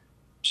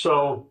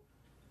 So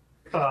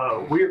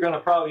we're going to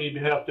probably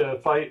have to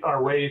fight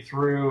our way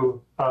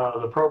through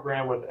the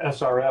program with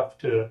SRF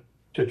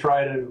to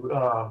try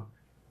to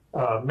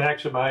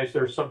maximize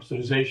their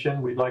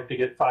subsidization. We'd like to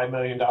get $5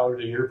 million a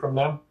year from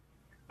them,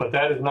 but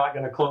that is not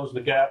going to close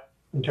the gap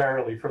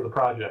entirely for the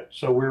project.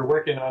 So we're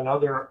working on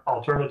other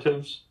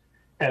alternatives.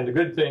 And the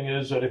good thing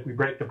is that if we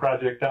break the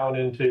project down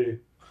into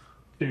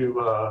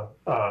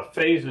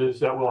phases,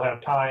 that we'll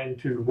have time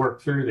to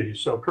work through these.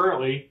 So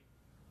currently,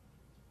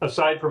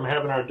 aside from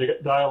having our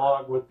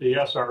dialogue with the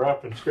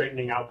SRF and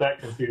straightening out that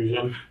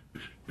confusion,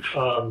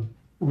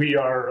 we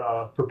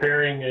are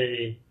preparing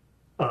a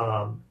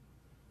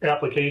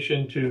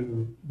application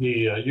to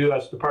the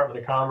U.S. Department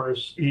of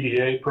Commerce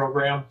EDA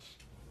program.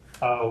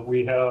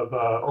 We have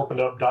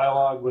opened up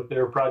dialogue with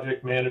their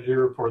project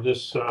manager for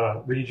this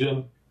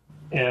region,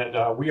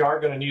 and we are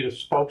going to need a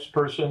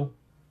spokesperson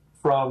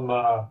from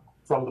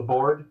the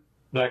board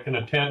that can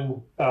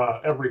attend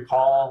every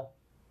call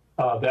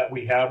that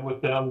we have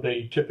with them.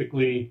 They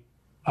typically,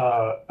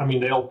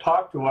 they'll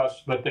talk to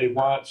us, but they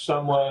want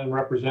someone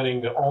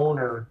representing the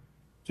owner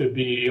to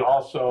be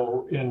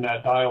also in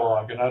that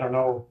dialogue. And I don't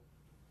know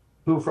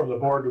who from the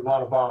board would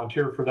want to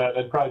volunteer for that.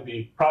 That'd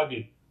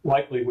probably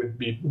likely would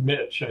be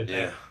Mitch, I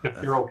think,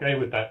 if you're okay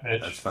with that,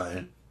 Mitch. That's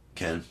fine,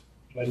 Ken.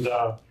 And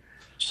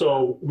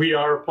so we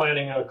are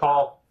planning a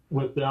call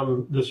with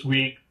them this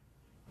week.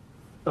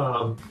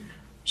 So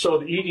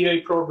the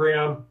EDA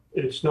program,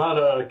 it's not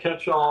a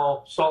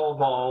catch-all,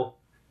 solve-all,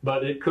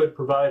 but it could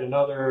provide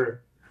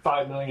another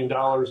 $5 million in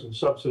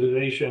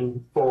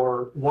subsidization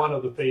for one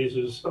of the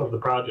phases of the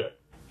project.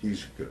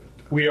 He's good.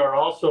 We are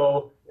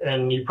also,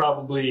 and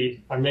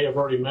I may have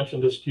already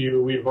mentioned this to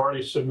you, we've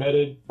already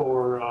submitted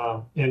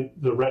for in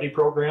the READY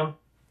program.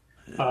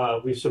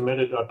 We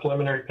submitted a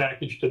preliminary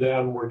package to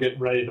them. We're getting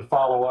ready to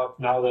follow up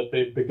now that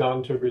they've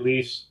begun to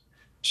release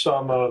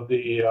some of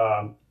the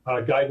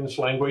guidance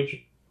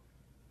language.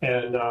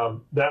 And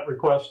that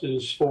request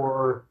is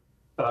for,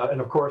 and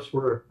of course,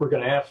 we're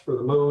going to ask for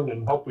the moon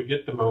and hope we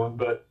get the moon,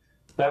 but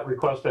that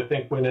request, I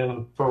think, went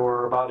in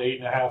for about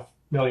 $8.5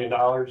 million.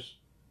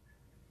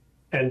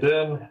 And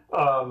then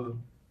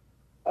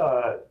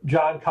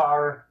John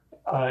Carr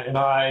and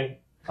I,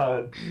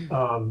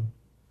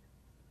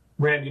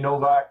 Randy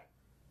Novak,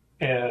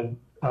 and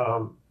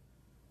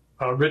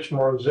Rich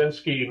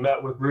Morozinski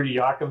met with Rudy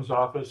Yakim's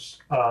office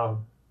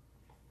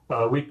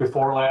a week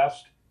before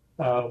last.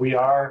 We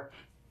are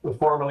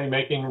formally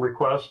making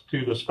requests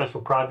to the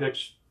Special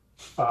Projects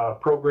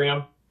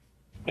program.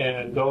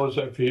 And those,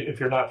 if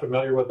you're not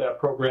familiar with that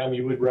program,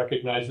 you would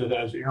recognize it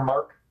as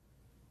earmark.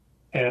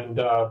 And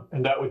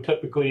that would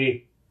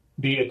typically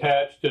be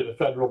attached to the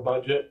federal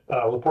budget.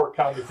 LaPorte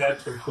County had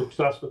some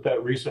success with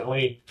that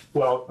recently.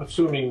 Well,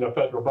 assuming the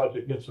federal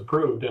budget gets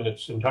approved in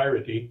its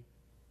entirety.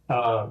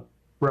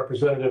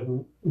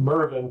 Representative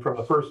Mervin from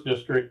the 1st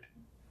District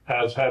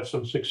has had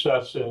some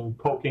success in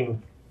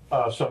poking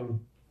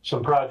some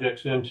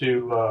projects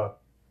into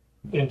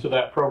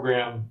that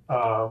program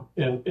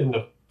in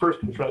the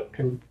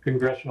 1st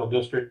Congressional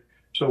District.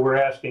 So we're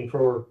asking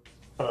for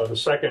the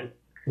 2nd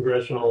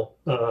Congressional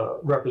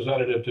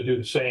representative to do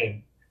the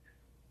same.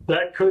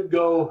 That could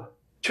go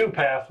 2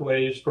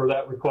 pathways for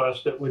that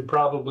request. That would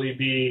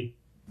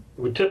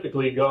would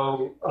typically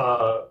go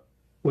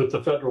with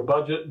the federal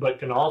budget, but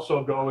can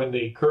also go in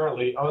the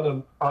currently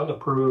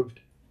unapproved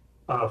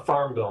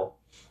farm bill.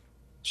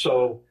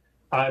 So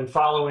I'm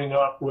following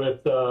up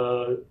with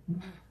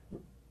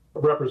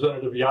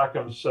Representative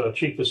Yakim's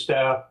chief of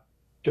staff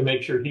to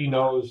make sure he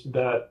knows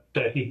that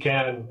he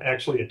can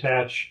actually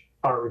attach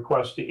our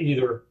request to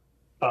either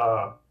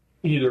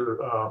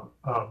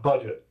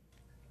budget.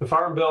 The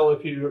farm bill,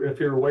 if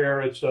you're aware,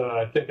 it's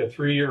I think a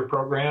 3-year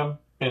program,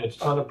 and it's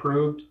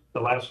unapproved. The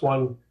last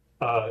one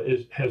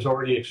has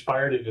already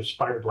expired. It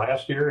expired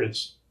last year.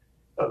 It's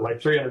like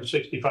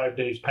 365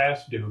 days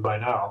past due by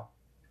now.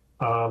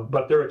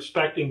 But they're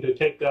expecting to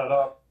take that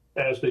up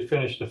as they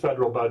finish the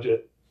federal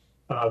budget.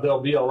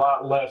 There'll be a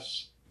lot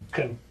less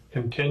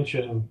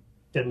contention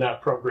in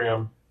that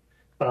program.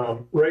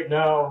 Right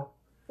now,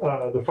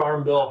 the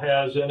farm bill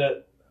has in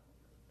it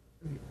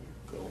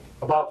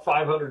about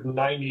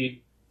 $590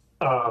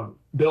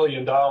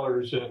 billion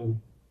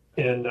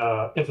in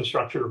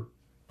infrastructure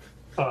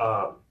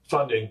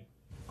funding.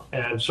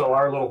 And so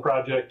our little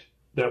project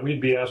that we'd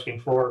be asking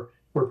for,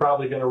 we're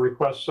probably going to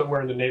request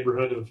somewhere in the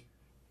neighborhood of,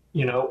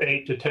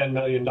 $8 to $10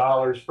 million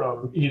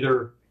from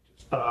either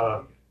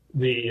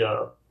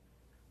the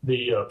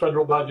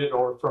federal budget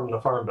or from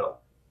the farm bill.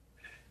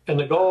 And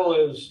the goal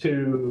is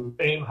to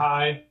aim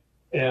high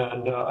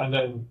and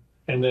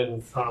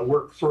then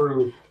work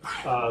through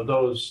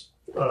those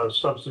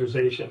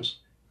subsidizations.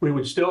 We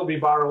would still be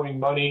borrowing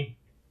money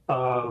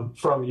from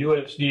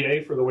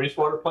USDA for the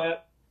wastewater plant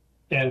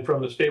and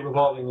from the State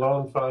Revolving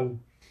Loan Fund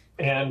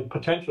and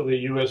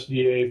potentially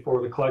USDA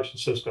for the collection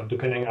system,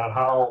 depending on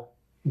how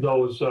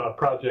those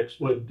projects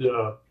would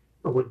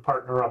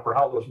partner up or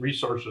how those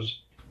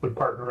resources would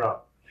partner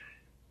up.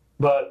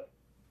 But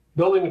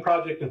building the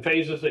project in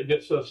phases, it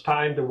gets us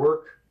time to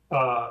work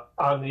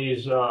on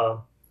these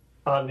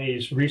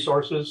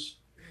resources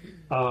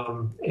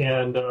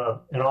and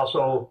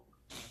also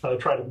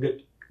try to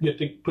get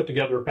to put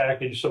together a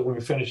package so when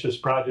we finish this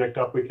project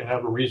up, we can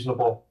have a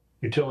reasonable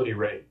utility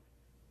rate.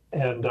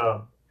 And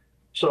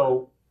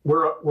so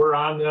we're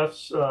on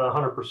this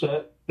 100%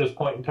 at this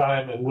point in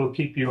time, and we'll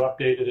keep you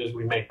updated as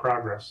we make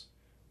progress.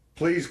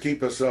 Please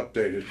keep us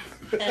updated.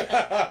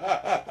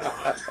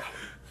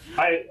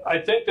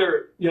 I think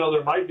there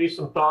might be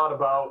some thought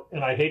about,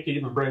 and I hate to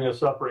even bring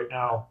this up right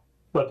now,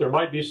 but there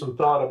might be some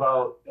thought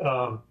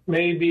about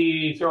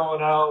maybe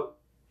throwing out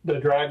the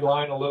drag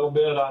line a little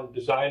bit on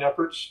design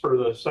efforts for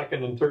the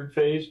 2nd and 3rd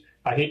phase.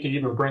 I hate to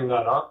even bring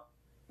that up,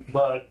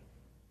 but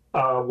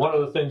one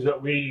of the things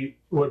that we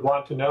would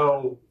want to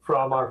know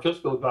from our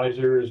fiscal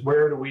advisor is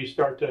where do we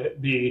start to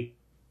be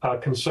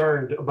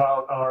concerned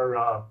about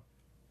our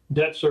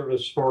debt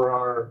service for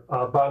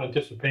our bond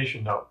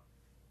anticipation note.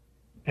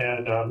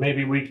 And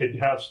maybe we could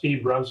have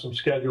Steve run some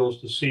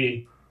schedules to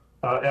see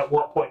at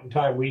what point in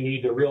time we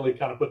need to really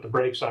kind of put the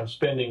brakes on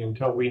spending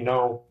until we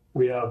know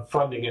we have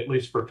funding at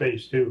least for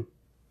phase 2.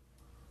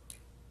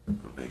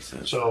 That makes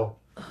sense. So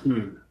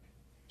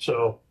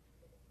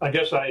I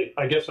guess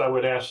I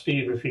would ask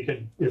Steve if he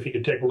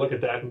could take a look at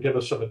that and give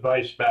us some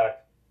advice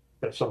back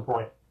at some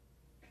point.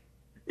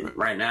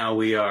 Right now,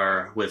 we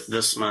are with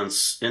this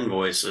month's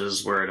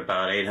invoices. We're at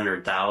about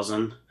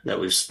 800,000 that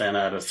we've spent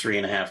out of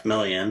 $3.5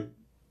 million.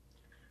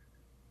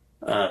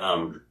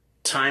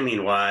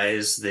 timing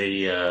wise,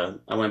 I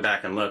went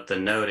back and looked. The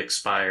note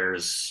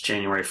expires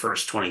January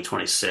 1st,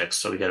 2026.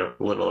 So we got a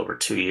little over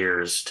 2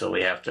 years till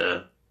we have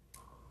to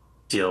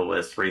deal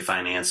with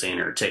refinancing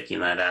or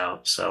taking that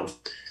out. So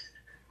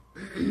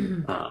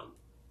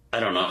I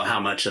don't know how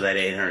much of that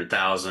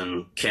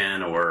 800,000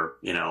 can, or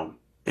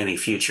any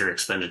future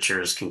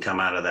expenditures can come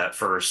out of that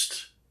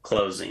first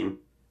closing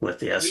with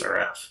the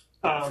SRF.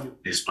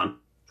 This one.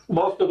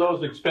 Most of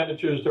those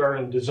expenditures are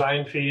in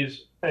design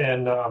fees,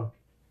 and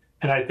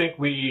I think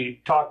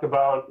we talked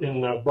about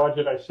in the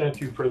budget I sent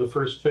you for the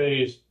first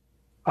phase,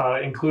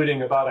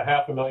 including about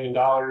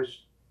 $500,000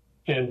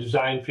 in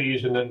design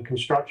fees and then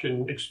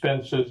construction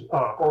expenses,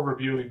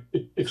 overview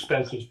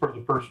expenses for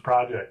the first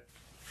project.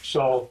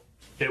 So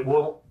it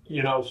will,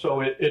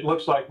 so it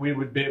looks like we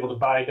would be able to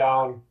buy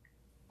down.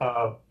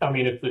 I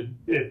mean,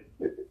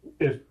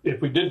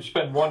 if we did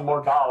spend one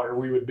more dollar,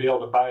 we would be able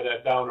to buy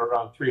that down to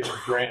around 300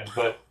 grand.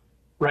 But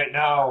right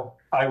now,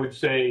 I would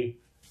say,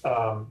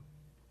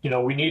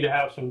 we need to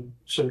have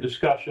some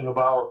discussion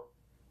about,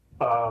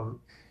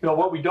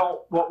 what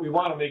we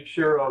want to make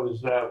sure of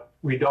is that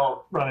we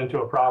don't run into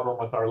a problem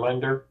with our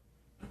lender,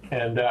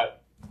 and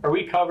that, are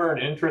we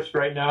covering interest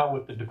right now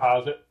with the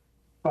deposit,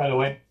 by the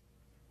way?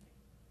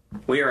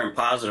 We are in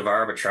positive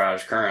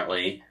arbitrage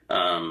currently,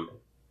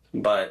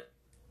 but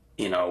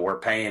we're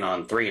paying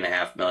on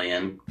 $3.5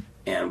 million,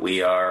 and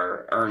we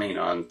are earning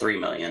on $3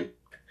 million.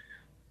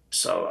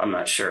 So I'm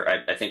not sure.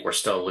 I think we're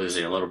still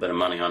losing a little bit of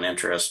money on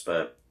interest,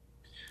 but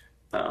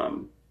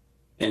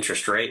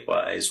interest rate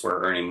wise,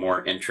 we're earning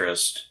more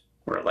interest.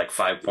 We're at like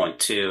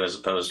 5.2 as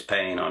opposed to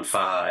paying on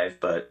 5.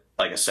 But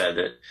like I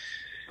said,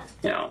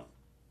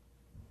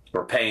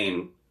 we're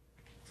paying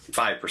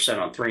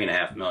 5% on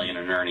 $3.5 million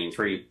and earning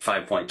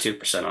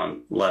 5.2%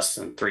 on less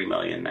than $3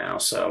 million now.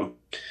 So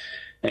I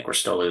think we're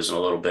still losing a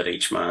little bit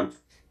each month.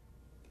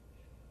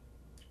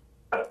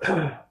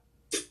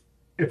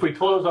 If we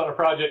close on a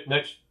project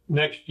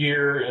next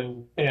year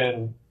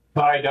and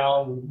buy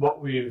down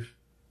what we've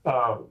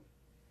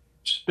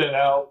spent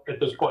out at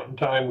this point in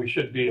time, we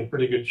should be in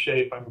pretty good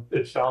shape,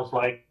 it sounds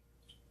like.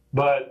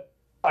 But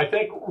I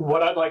think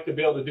what I'd like to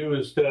be able to do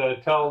is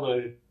to tell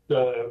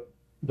the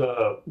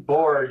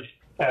board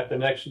at the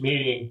next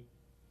meeting,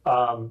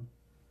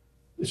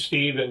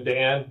 Steve and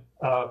Dan,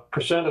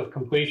 percent of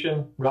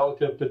completion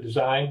relative to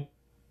design.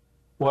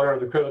 What are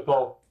the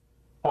critical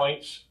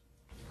points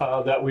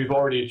that we've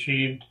already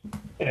achieved?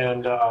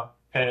 And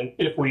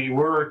if we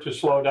were to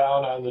slow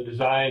down on the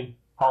design,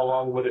 how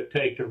long would it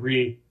take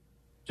to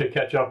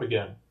catch up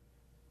again?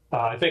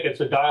 I think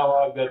it's a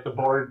dialogue that the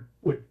board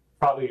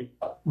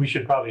we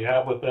should probably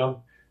have with them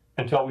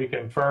until we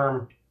can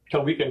confirm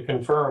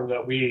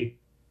that we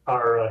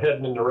are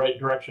heading in the right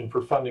direction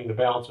for funding the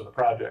balance of the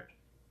project.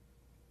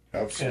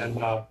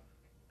 Absolutely.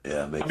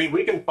 And I mean,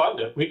 we can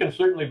fund it. We can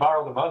certainly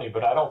borrow the money,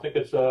 but I don't think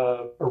it's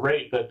a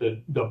rate that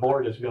the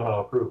board is going to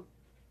approve.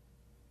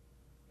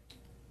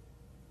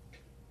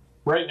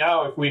 Right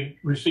now, if we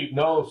receive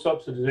no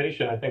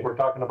subsidization, I think we're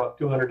talking about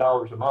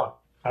 $200 a month.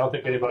 I don't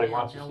think anybody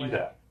wants to see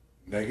that.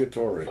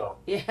 Negatory. So,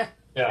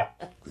 Yeah.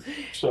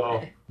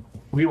 So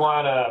we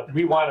want to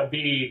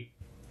be,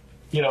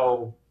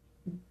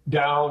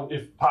 down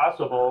if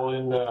possible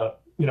in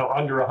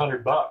under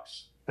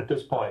 $100 at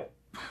this point.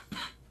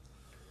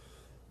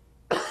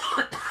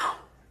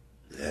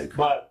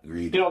 But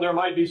there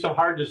might be some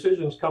hard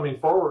decisions coming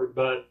forward.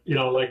 But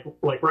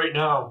like right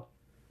now,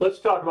 let's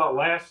talk about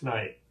last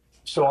night.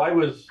 So I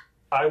was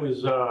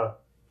at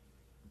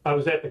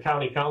the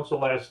county council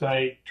last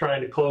night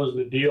trying to close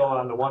the deal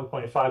on the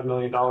 $1.5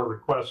 million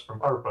request from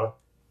ARPA.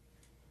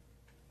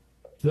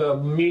 The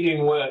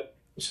meeting went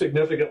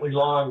significantly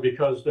long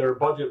because their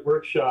budget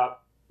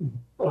workshop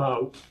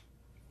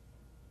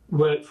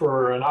went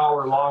for an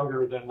hour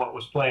longer than what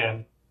was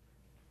planned,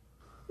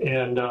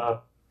 and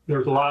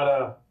there's a lot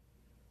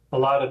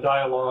of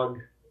dialogue.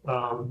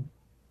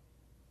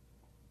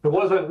 It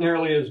wasn't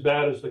nearly as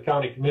bad as the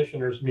county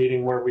commissioners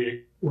meeting where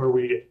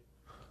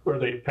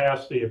they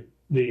passed the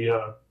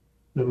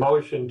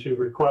motion to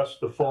request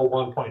the full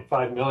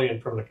 1.5 million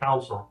from the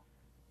council.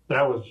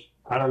 That was,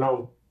 I don't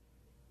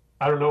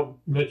know,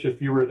 Mitch, if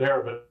you were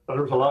there, but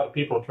there was a lot of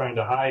people trying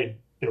to hide.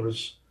 There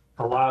was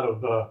a lot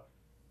of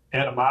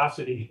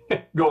animosity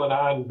going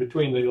on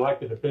between the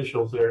elected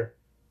officials there.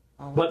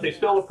 But they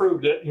still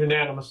approved it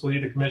unanimously.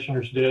 The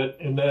commissioners did,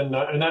 and then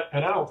and I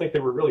don't think they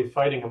were really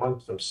fighting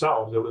amongst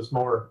themselves. It was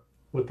more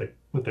with the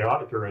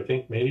auditor, I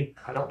think, maybe.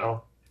 I don't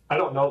know. I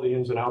don't know the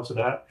ins and outs of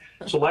that.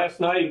 So last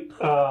night,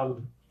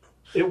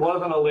 it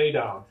wasn't a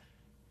laydown.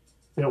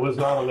 It was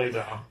not a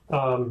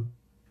laydown.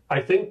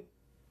 I think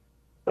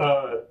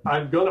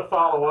I'm going to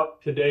follow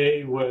up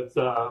today with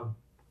a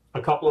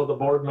couple of the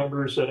board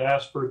members that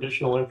asked for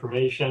additional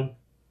information.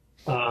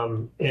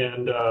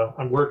 And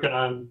I'm working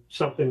on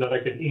something that I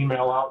can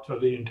email out to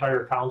the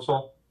entire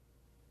council.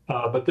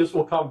 But this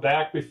will come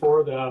back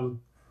before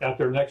them at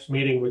their next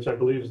meeting, which I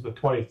believe is the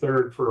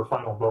 23rd, for a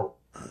final vote.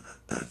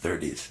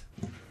 30th.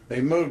 They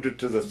moved it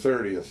to the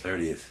 30th.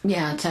 30th.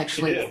 Yeah, it's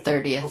actually It is.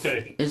 30th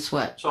Okay. is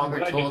what So I'm we were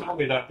glad you told. told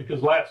me that,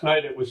 because last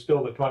night it was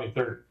still the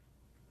 23rd.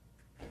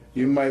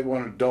 You might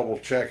want to double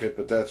check it,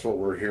 but that's what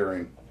we're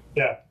hearing.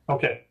 Yeah,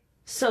 okay.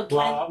 So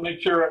Well, Ken,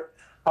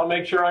 I'll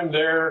make sure I'm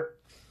there.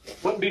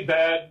 Wouldn't be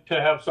bad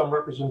to have some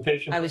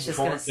representation. I from was the just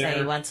going board to say,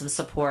 there. want some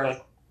support.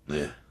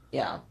 Yeah.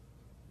 Yeah.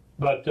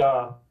 But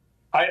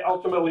I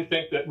ultimately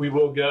think that we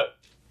will get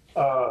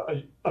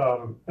a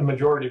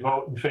majority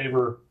vote in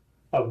favor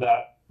of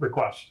that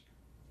request.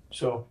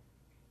 So,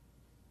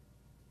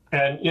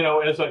 and you know,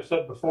 as I've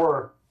said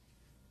before,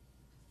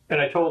 and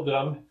I told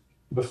them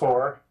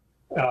before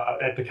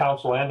at the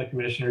council and the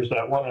commissioners that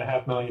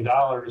 $1.5 million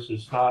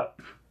is not,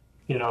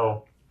 you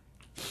know,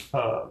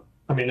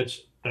 I mean,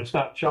 it's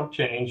not chump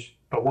change,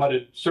 but what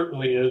it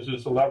certainly is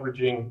a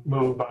leveraging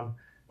move on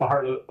the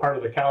part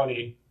of the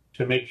county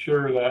to make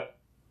sure that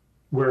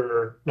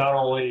we're not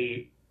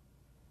only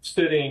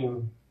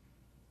sitting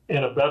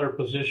in a better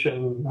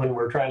position when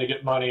we're trying to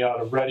get money out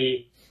of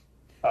Ready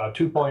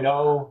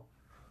 2.0,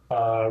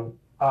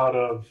 out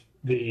of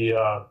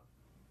the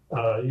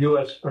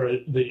U.S. or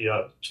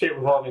the State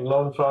Revolving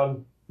Loan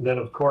Fund. And then,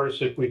 of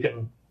course, if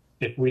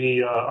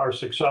we are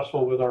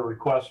successful with our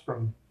request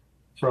from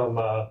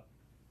the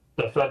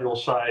federal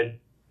side,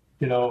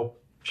 you know,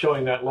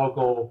 showing that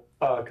local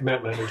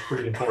commitment is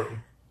pretty important.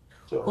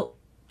 So. Well,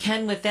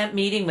 Ken, with that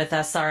meeting with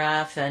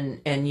SRF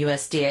and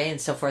USDA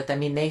and so forth, I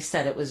mean, they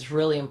said it was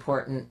really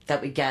important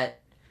that we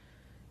get,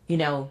 you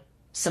know,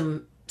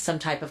 some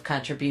type of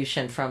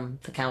contribution from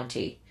the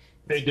county.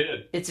 They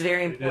did. It's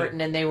very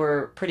important, and they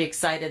were pretty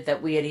excited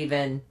that we had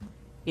even,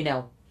 you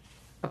know,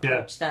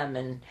 approached them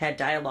and had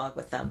dialogue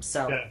with them.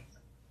 So,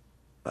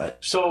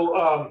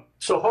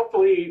 so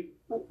hopefully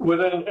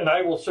within, and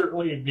I will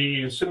certainly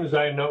be, as soon as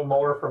I know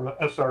more from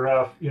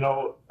SRF, you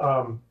know,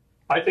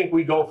 I think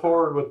we go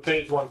forward with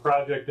phase 1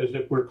 project as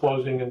if we're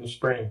closing in the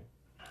spring,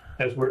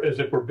 as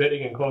if we're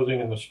bidding and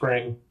closing in the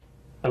spring,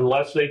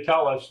 unless they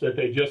tell us that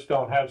they just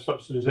don't have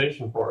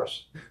subsidization for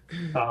us.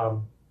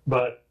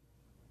 But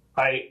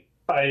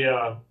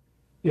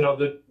you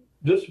know,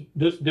 this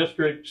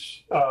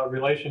district's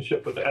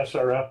relationship with the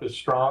SRF is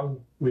strong.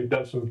 We've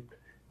done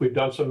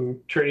some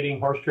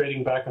trading, horse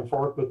trading back and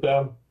forth with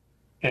them,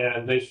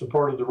 and they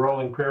supported the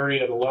Rolling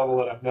Prairie at a level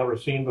that I've never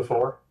seen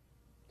before.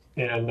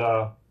 And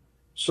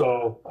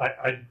so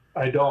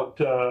I don't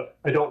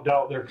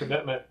doubt their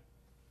commitment.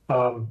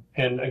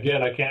 And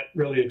again, I can't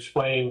really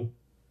explain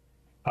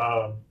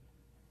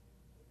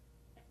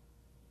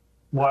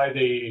why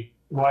they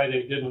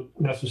didn't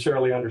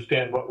necessarily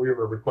understand what we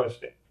were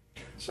requesting.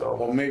 So,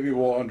 well, maybe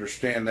we'll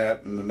understand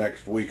that in the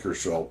next week or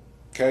so.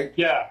 Okay.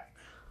 Yeah.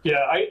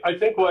 I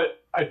think what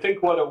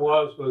it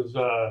was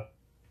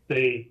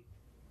they,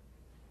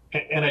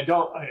 and I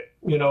don't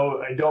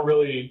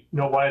really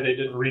know why they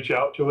didn't reach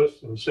out to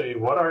us and say,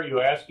 what are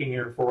you asking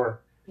here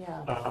for?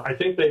 Yeah. I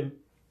think they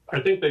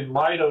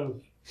might have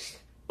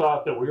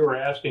thought that we were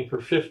asking for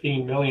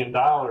 $15 million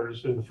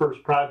in the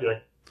first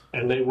project,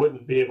 and they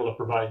wouldn't be able to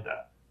provide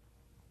that.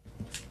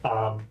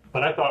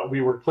 But I thought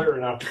we were clear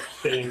enough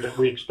saying that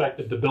we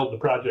expected to build the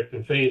project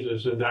in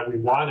phases and that we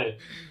wanted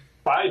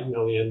 $5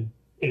 million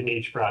in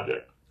each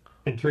project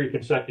in 3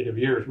 consecutive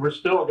years. We're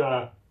still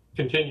going to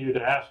continue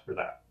to ask for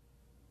that.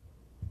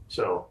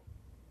 So,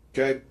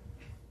 okay.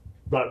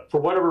 But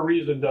for whatever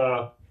reason,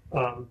 that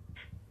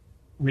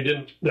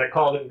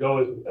call didn't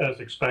go as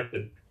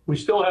expected. We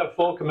still have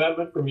full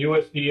commitment from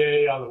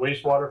USDA on the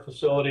wastewater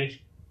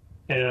facility,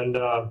 and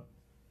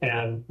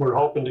we're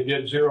hoping to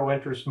get zero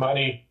interest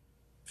money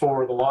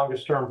for the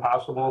longest term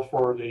possible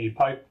for the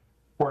pipe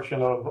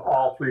portion of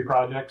all 3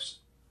 projects,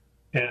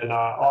 and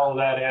all of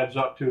that adds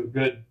up to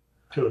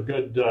a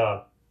good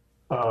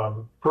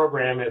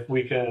program if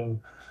we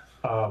can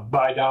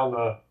buy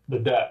down the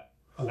debt,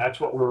 and that's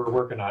what we're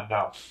working on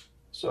now.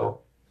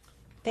 So,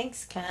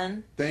 thanks,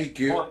 Ken. Thank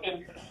you. well,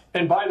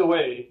 and by the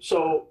way,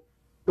 so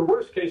the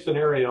worst case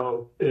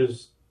scenario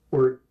is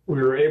we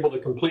were able to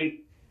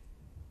complete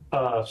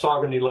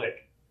Saucony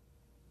Lake.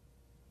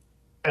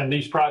 And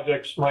these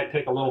projects might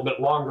take a little bit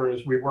longer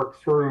as we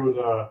work through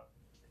the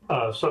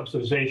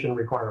subsidization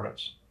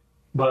requirements,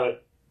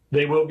 but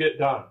they will get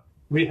done.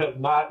 We have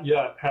not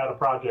yet had a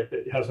project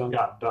that hasn't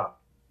gotten done.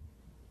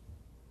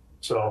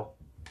 So.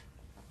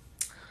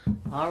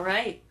 All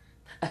right.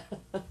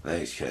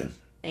 Thanks, Ken.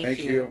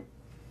 Thank you.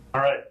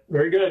 All right.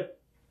 Very good.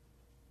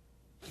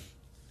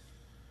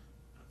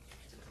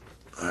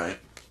 All right.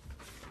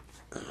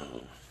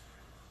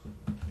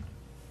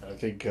 I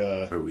think.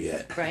 Where are we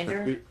at?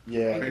 Grinder?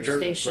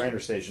 Grinder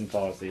station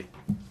policy.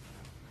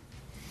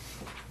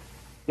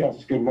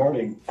 Yes, good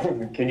morning.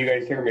 Can you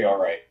guys hear me all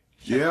right?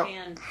 Yeah.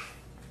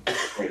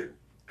 Great.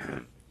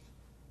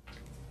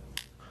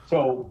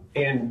 So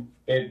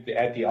at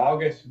the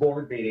August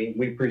board meeting,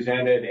 we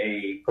presented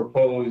a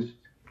proposed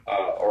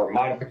or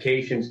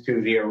modifications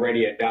to the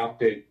already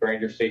adopted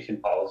grinder station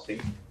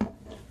policy.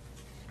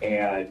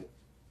 And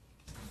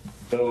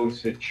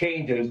those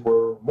changes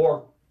were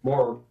more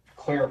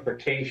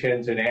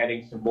clarifications and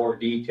adding some more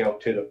detail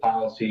to the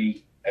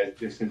policy as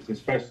this is,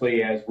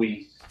 especially as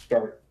we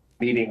start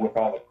meeting with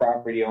all the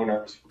property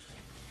owners,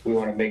 we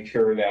want to make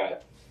sure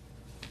that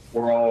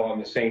we're all on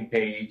the same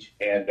page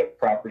and the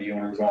property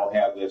owners all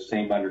have the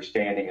same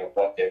understanding of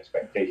what the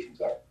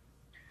expectations are.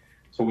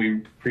 So we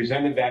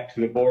presented that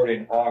to the board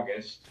in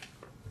August.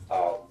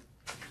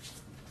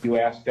 You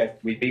asked that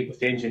we meet with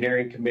the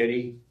engineering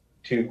committee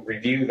to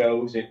review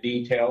those in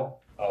detail.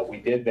 We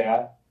did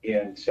that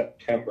in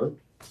September.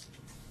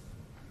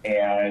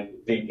 And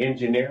the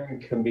engineering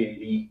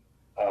committee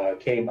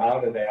came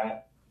out of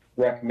that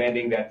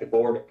recommending that the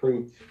board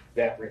approve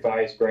that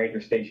revised grinder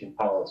station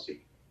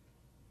policy.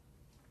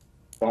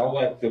 I'll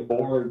let the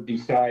board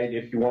decide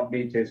if you want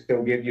me to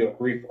still give you a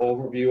brief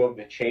overview of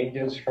the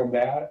changes from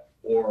that,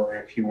 or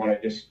if you want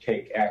to just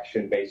take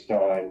action based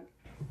on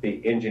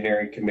the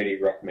engineering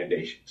committee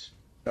recommendations.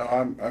 No,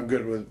 I'm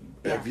good with.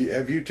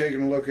 Have you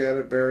taken a look at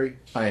it, Barry?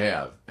 I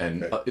have,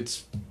 and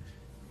it's.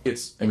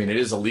 I mean, it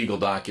is a legal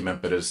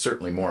document, but it's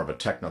certainly more of a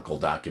technical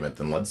document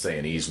than, let's say,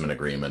 an easement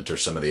agreement or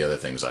some of the other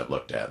things I've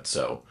looked at.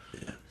 So,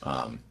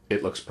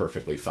 it looks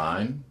perfectly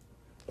fine.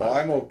 Well,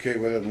 I'm okay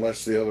with it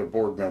unless the other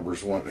board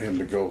members want him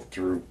to go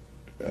through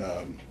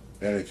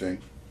anything.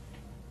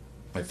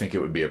 I think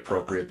it would be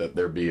appropriate that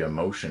there be a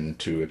motion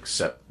to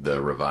accept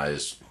the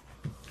revised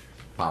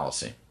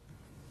policy.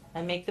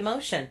 I make the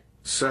motion.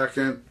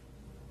 Second.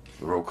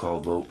 Roll call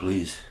vote,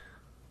 please.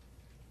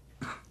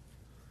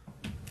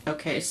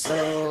 Okay,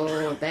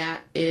 so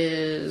that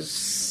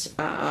is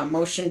a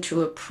motion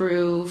to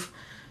approve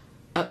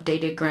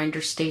updated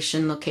grinder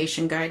station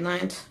location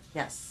guidelines.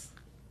 Yes.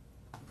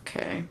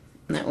 Okay,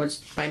 and that was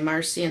by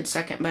Marcy and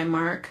second by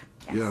Mark.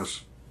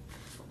 Yes.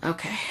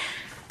 Okay.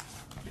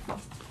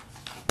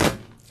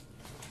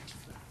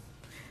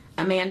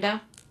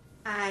 Amanda?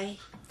 Aye.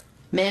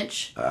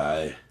 Mitch?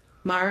 Aye.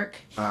 Mark?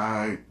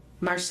 Aye.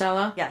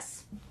 Marcella?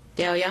 Yes.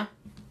 Delia?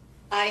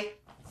 Aye.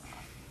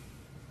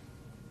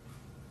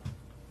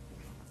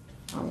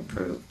 All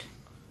approved.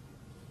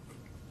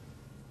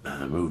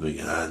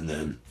 Moving on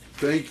then.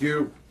 Thank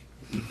you.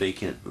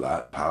 Vacant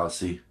lot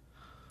policy.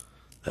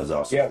 That's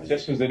awesome. Yeah,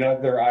 this was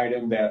another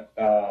item that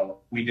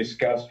we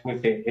discussed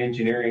with the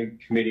engineering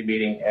committee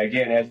meeting.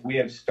 Again, as we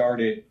have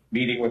started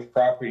meeting with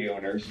property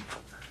owners,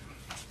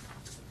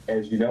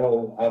 as you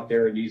know, out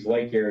there in these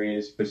lake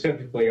areas,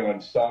 specifically on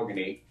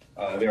Saugony,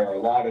 there are a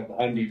lot of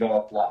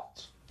undeveloped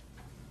lots.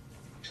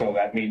 So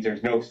that means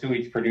there's no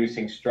sewage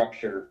producing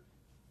structure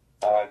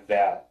on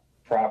that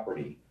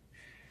property.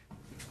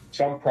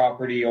 Some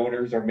property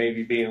owners are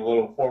maybe being a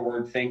little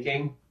forward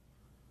thinking,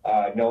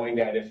 knowing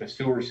that if a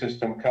sewer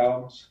system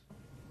comes,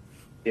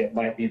 it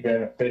might be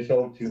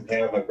beneficial to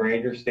have a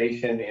grinder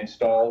station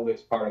installed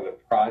as part of the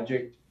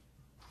project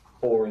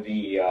for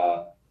the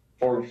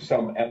for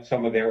some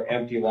of their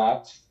empty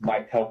lots.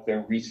 Might help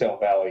their resale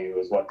value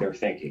is what they're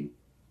thinking.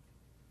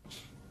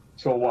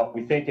 So what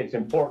we think it's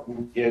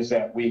important is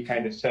that we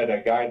kind of set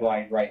a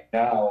guideline right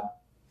now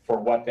for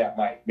what that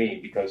might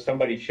mean, because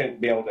somebody shouldn't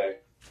be able to,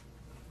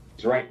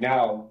 because right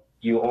now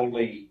you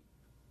only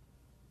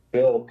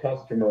bill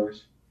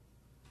customers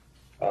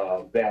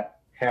that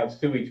have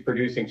sewage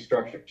producing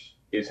structures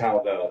is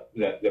how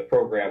the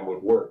program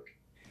would work.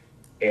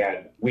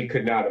 And we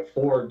could not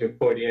afford to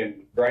put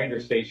in grinder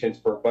stations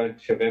for a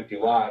bunch of empty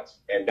lots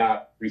and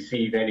not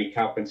receive any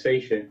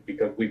compensation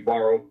because we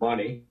borrowed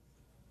money,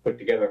 put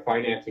together a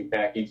financing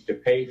package to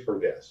pay for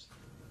this.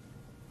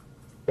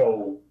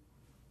 So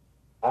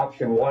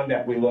option one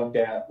that we looked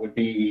at would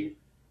be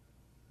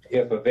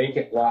if a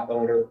vacant lot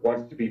owner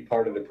wants to be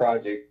part of the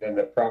project, then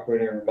the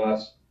property owner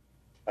must,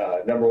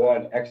 number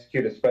one,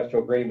 execute a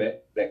special agreement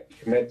that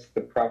commits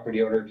the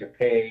property owner to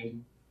pay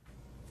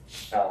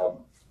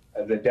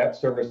the debt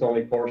service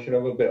only portion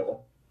of a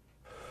bill.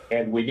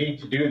 And we need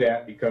to do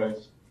that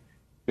because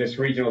this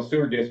regional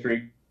sewer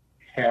district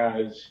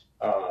has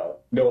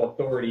no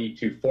authority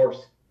to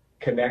force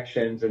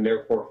connections and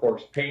therefore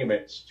force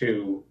payments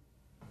to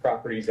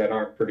properties that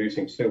aren't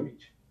producing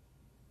sewage.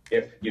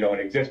 If, you know, an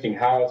existing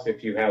house,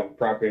 if you have a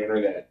property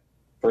owner that,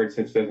 for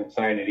instance, doesn't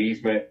sign an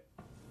easement,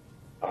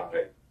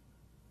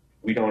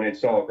 we don't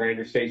install a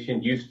grinder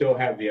station, you still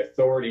have the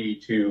authority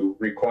to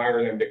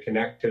require them to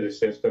connect to the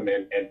system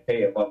and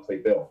pay a monthly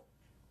bill.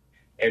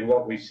 And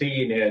what we've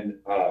seen in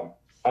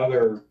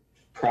other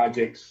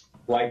projects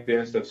like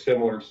this of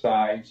similar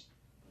size,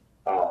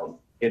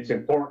 it's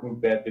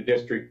important that the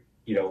district,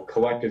 you know,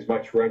 collect as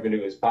much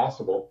revenue as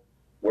possible,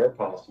 where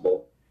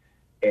possible.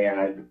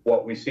 And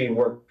what we've seen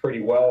work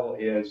pretty well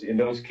is in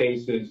those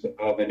cases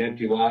of an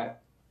empty lot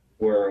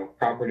where a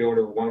property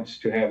owner wants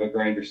to have a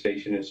grinder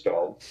station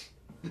installed,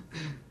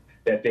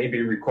 that they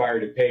be required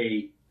to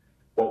pay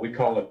what we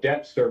call a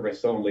debt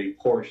service only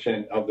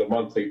portion of the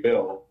monthly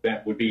bill.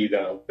 That would be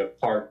the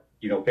part,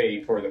 you know,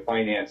 paying for the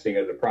financing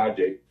of the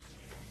project.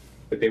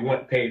 But they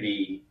wouldn't pay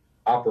the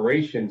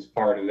operations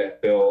part of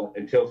that bill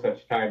until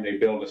such time they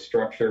build a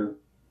structure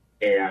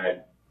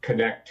and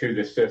connect to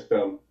the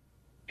system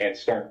and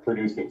start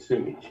producing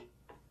sewage.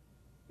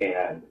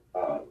 And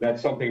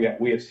that's something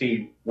that we have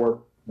seen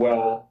work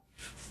well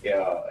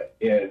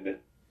in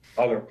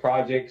other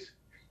projects.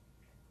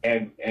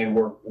 And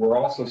we're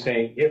also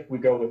saying if we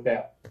go with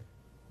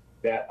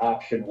that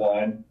option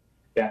one,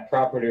 that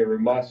property owner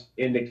must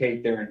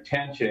indicate their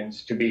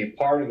intentions to be a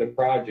part of the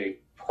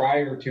project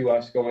prior to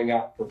us going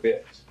out for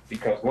bids.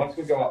 Because once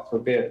we go out for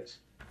bids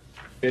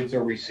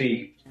are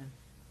received,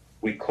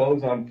 we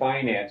close on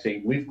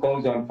financing. We've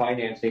closed on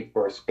financing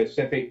for a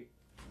specific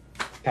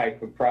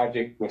type of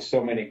project with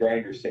so many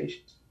grinder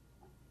stations.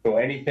 So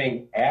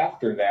anything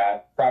after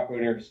that,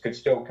 property owners could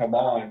still come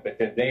on, but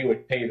then they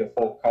would pay the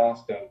full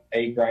cost of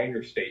a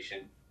grinder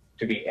station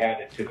to be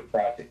added to the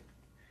project.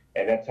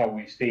 And that's how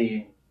we've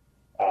seen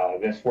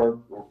this work.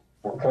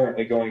 We're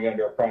currently going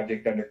under a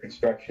project under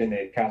construction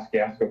in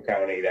Kosciuszko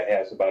County that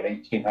has about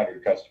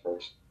 1,800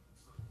 customers.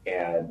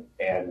 And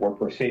we're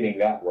proceeding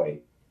that way.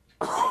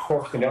 Of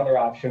course, another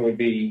option would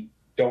be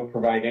don't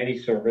provide any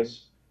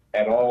service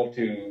at all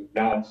to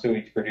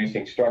non-sewage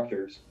producing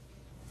structures.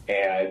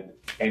 And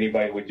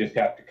anybody would just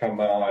have to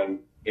come on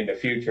in the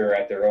future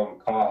at their own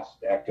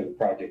cost after the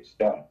project's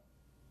done.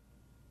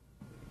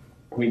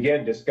 We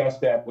again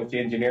discussed that with the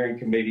engineering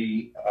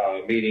committee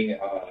meeting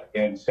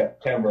in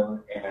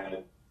September, and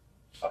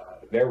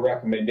their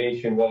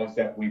recommendation was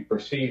that we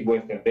proceed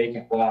with a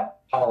vacant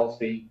lot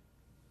policy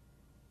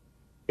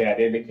that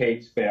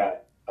indicates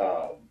that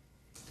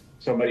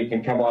somebody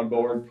can come on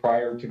board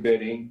prior to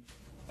bidding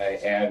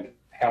and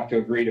have to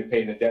agree to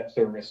pay the debt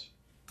service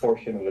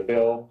portion of the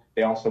bill.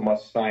 They also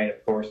must sign,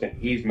 of course, an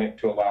easement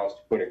to allow us to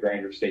put a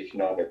grinder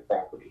station on their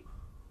property.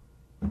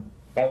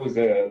 That was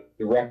the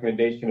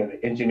recommendation of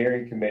the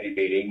engineering committee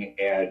meeting,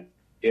 and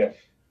if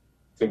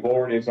the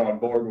board is on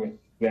board with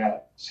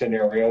that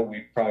scenario,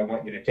 we probably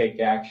want you to take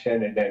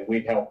action, and then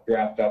we'd help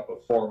draft up a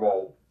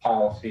formal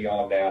policy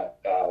on that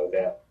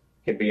that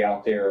can be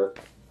out there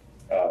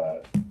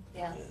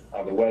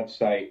on the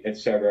website,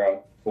 etc.,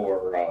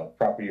 for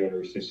property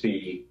owners to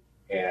see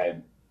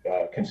and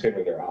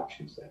consider their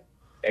options then.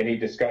 Any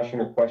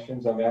discussion or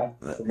questions on that?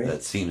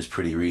 That seems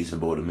pretty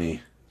reasonable to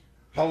me.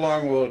 How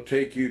long will it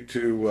take you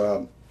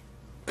to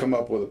come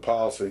up with a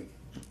policy?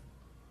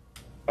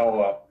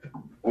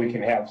 We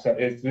can have some.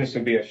 This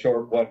would be a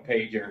short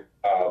one-pager.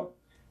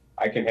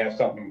 I can have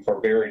something for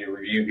Barry to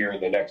review here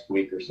in the next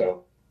week or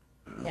so.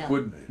 Yeah.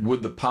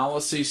 Would the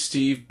policy,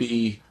 Steve,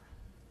 be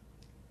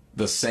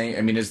the same?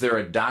 I mean, is there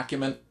a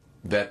document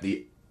that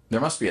there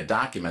must be a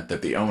document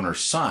that the owner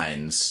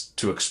signs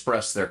to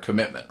express their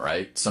commitment,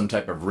 right? Some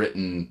type of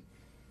written.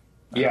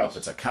 Yeah, if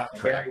it's a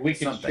contract. Barry, we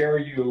can share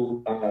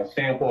you a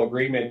sample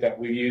agreement that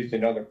we've used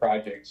in other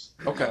projects.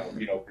 Okay.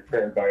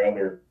 Prepared by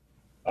other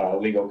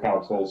legal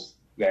counsels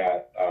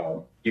that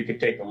you could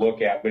take a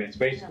look at, but it's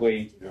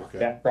basically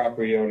that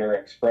property owner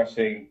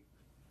expressing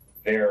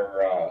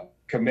their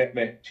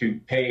commitment to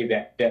pay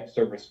that debt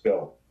service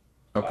bill.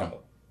 Okay.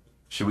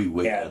 Should we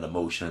wait on the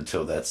motion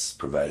until that's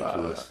provided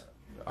to us?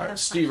 All right,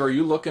 Steve, are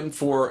you looking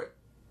for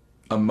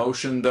a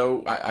motion,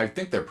 though? I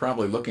think they're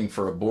probably looking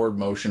for a board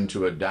motion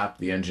to adopt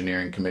the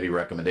engineering committee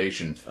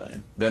recommendation.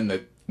 Fine.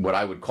 Then what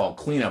I would call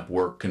cleanup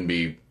work can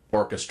be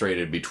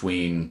orchestrated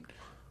between.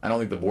 I don't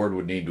think the board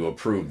would need to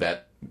approve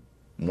that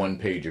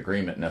one-page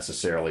agreement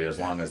necessarily, as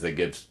long as they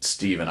give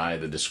Steve and I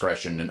the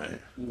discretion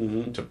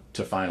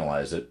to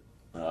finalize it.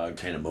 I'll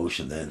entertain a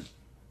motion then.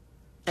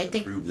 I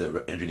think. Approve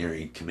the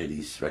engineering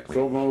committee's So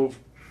recommendation. move.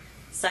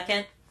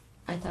 Second.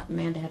 I thought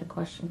Amanda had a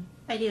question.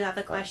 I do have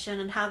a question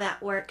on how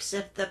that works.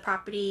 If the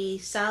property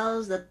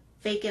sells, the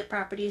vacant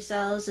property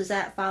sells, does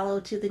that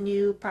follow to the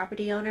new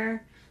property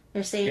owner?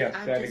 They're saying Yes,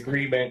 that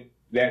agreement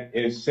that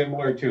is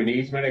similar to an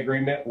easement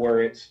agreement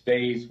where it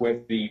stays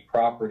with the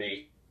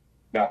property,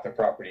 not the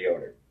property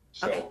owner.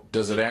 So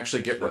Does it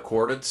actually get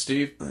recorded,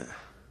 Steve?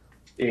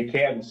 it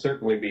can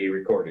certainly be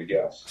recorded,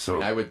 yes.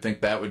 So I would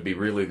think that would be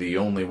really the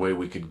only way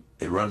we could.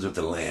 it runs with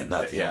the land,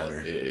 not the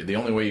owner. The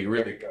only way you There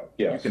really. you go.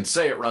 You Yes. can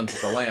say it runs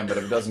with the land, but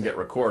if it doesn't get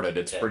recorded,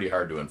 it's pretty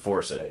hard to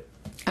enforce it.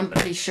 I'm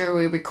pretty sure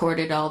we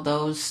recorded all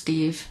those,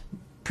 Steve,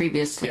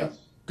 previously. Yes.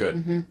 Good.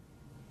 Mm-hmm.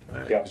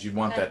 Yeah. Because you'd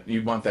want that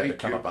to Thank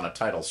come you. up on a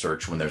title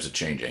search when there's a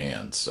change of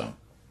hands. So.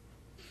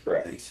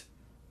 Correct. Thanks.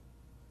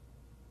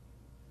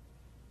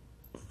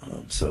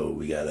 So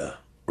we got a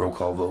roll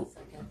call vote.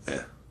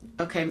 Yeah.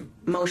 Okay,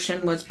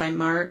 motion was by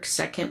Mark,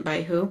 second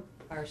by who?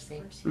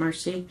 Marcy.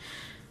 Marcy.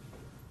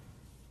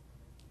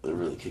 They're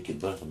really kicking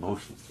butt of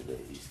motions today,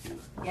 these two.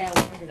 Yeah,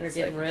 we're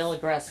getting real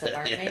aggressive,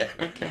 aren't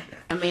we? Okay.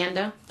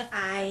 Amanda,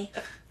 I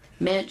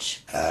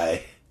Mitch,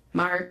 Aye.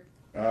 Mark,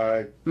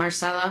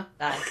 Marcella,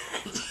 Aye.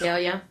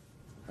 Delia.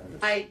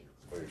 I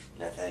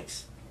Yeah,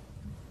 thanks.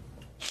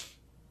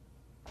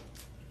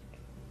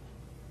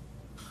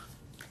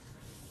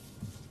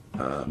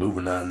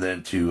 Moving on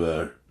then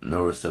to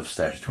notice of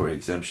statutory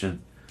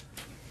exemption,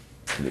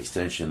 an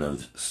extension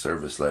of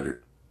service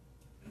letter.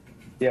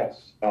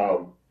 Yes.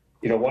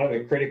 One of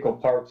the critical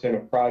parts in a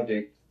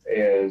project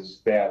is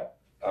that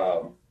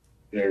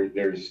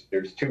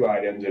there's two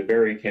items, and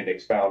Barry can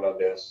expound on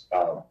this.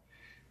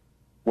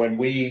 When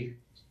we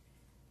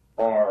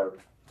are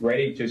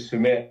ready to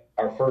submit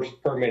our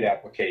first permit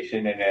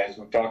application, and as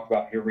we've talked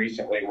about here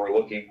recently, we're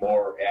looking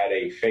more at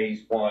a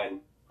phase one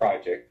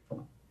project.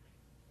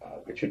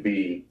 which would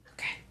be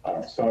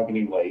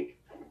Saucony Lake.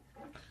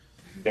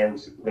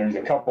 There's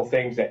a couple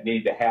things that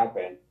need to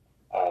happen.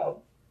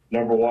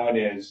 Number one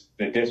is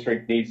the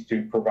district needs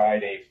to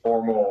provide a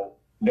formal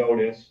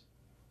notice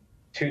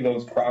to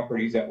those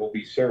properties that will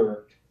be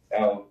served,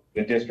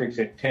 the district's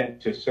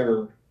intent to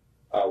serve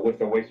with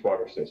the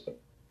wastewater system.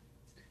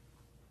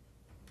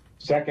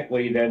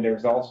 Secondly, then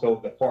there's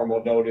also the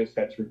formal notice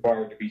that's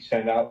required to be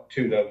sent out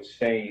to those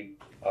same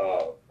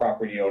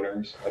property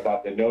owners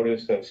about the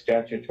notice of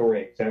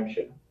statutory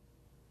exemption.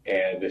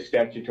 And the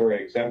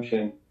statutory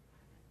exemption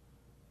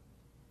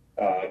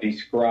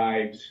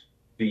describes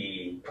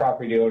the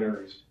property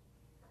owner's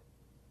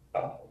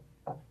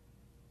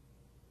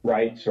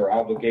rights or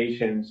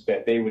obligations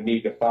that they would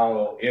need to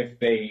follow if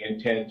they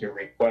intend to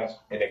request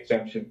an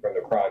exemption from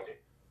the project.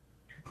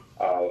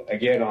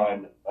 Again,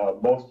 on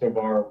most of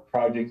our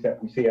projects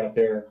that we see out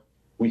there,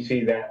 we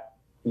see that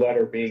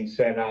letter being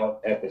sent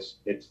out at this.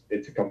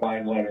 It's a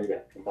combined letter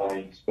that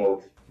combines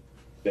both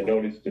the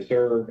notice to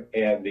serve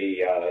and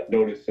the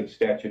notice of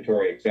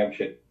statutory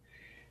exemption.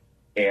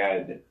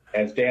 And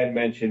as Dan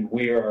mentioned,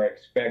 we are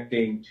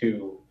expecting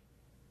to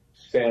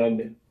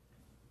send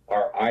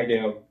our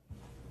IDEM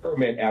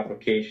permit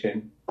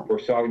application for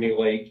Saucony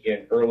Lake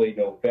in early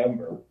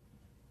November.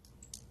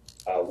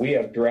 We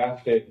have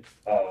drafted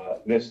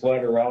this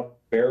letter out.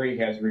 Barry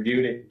has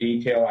reviewed it in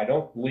detail. I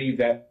don't believe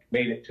that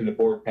made it to the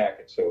board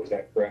packet, so is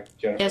that correct,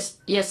 Jennifer?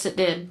 Yes, it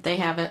did. They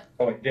have it.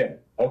 Oh, it did.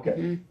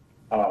 Okay.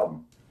 Mm-hmm.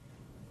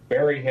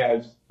 Barry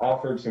has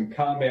offered some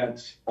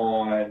comments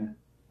on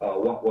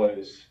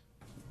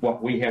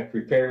what we have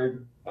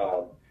prepared,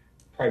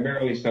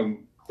 primarily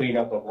some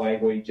cleanup of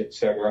language,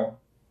 etc.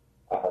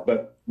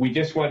 But we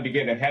just wanted to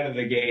get ahead of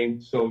the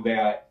game so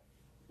that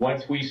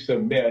once we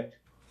submit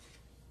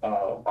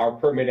our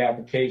permit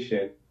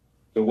application,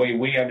 the way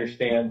we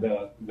understand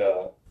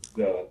the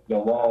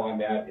law on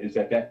that is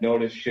that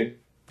notice should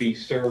be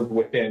served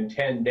within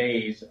 10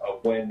 days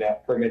of when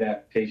that permit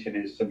application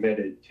is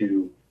submitted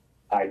to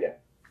IDEM.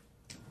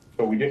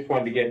 So we just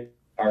wanted to get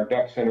our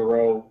ducks in a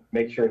row,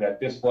 make sure that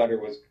this letter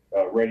was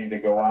ready to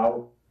go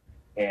out.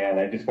 And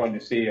I just wanted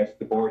to see if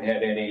the board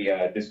had any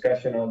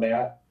discussion on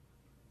that.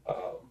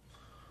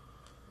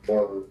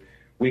 Or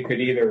we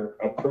could either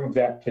approve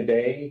that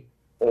today,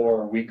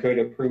 or we could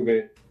approve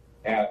it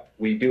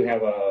we do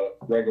have a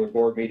regular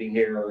board meeting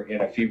here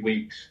in a few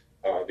weeks,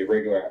 the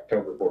regular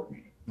October board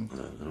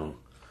meeting.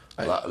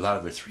 A lot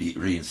of it's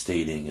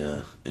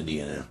reinstating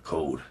Indiana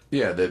code.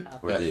 Yeah,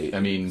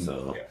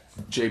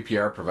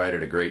 JPR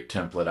provided a great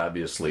template.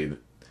 Obviously,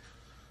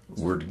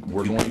 we're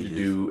going to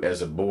do,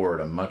 as a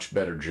board, a much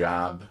better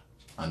job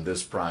on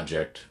this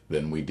project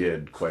than we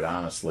did, quite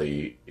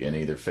honestly, in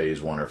either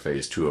phase 1 or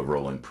phase 2 of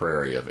Rolling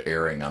Prairie, of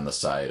erring on the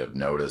side of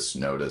notice,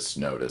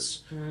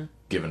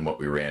 given what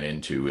we ran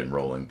into in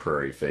Rolling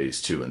Prairie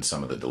phase 2 and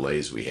some of the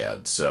delays we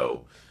had.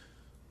 So,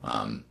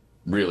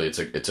 really,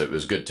 it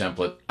was a good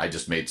template. I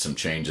just made some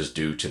changes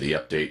due to the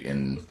update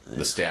in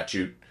the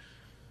statute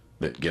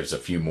that gives a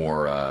few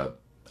more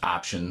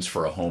options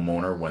for a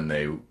homeowner when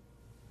they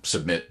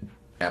submit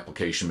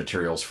application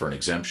materials for an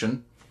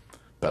exemption.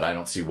 But I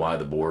don't see why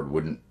the board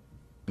wouldn't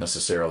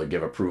necessarily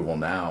give approval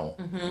now,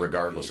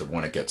 regardless of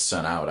when it gets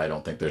sent out. I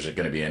don't think there's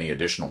going to be any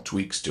additional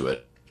tweaks to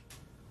it.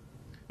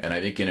 And I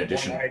think in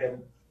addition,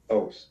 I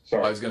was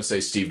going to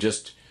say, Steve,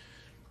 just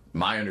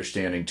my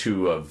understanding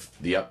too of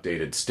the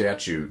updated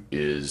statute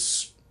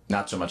is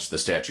not so much the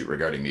statute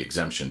regarding the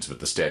exemptions, but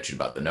the statute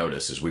about the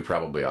notice, is we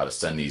probably ought to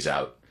send these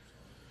out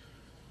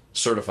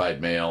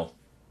certified mail,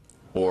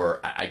 or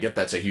I get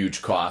that's a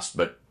huge cost,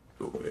 but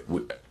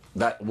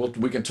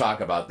we can talk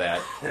about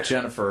that.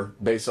 Jennifer,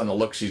 based on the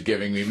look she's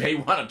giving me, may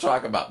want to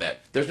talk about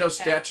that. There's no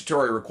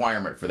statutory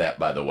requirement for that,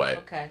 by the way.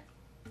 Okay.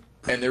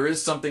 And there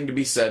is something to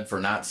be said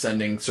for not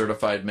sending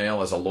certified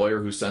mail. As a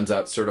lawyer who sends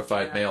out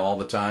certified mail all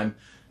the time,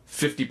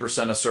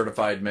 50% of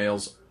certified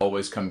mails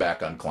always come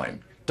back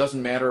unclaimed.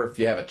 Doesn't matter if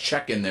you have a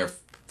check in there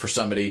for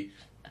somebody,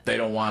 they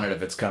don't want it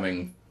if it's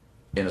coming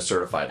in a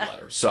certified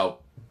letter. So,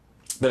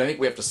 but I think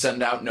we have to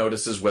send out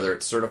notices, whether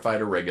it's certified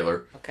or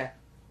regular. Okay.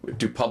 We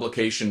do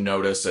publication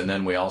notice, and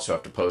then we also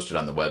have to post it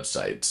on the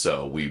website.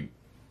 So we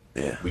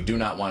do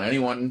not want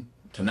anyone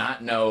to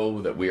not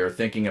know that we are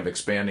thinking of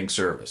expanding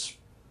service.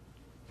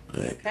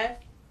 Okay.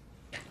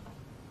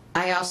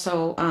 I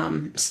also,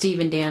 Steve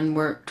and Dan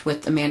worked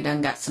with Amanda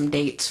and got some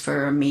dates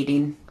for a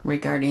meeting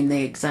regarding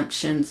the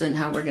exemptions and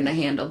how we're going to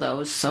handle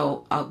those.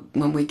 So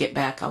when we get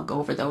back, I'll go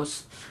over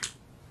those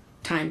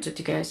times with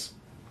you guys.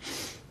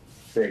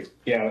 Great.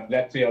 Yeah,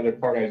 that's the other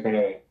part I was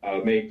going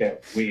to make,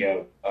 that we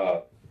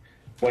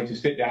want to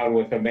sit down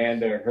with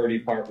Amanda and her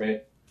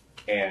department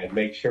and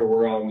make sure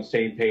we're all on the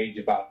same page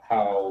about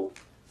how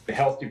the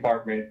health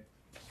department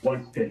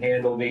wants to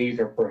handle these,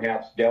 or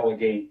perhaps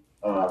delegate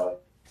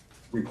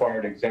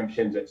required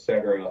exemptions, et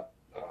cetera,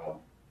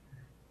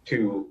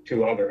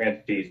 to other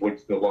entities,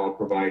 which the law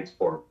provides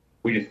for.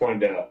 We just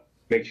wanted to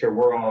make sure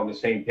we're all on the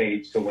same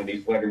page, so when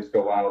these letters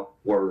go out,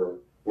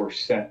 we're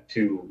set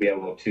to be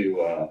able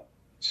to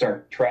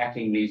start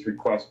tracking these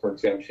requests for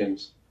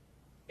exemptions,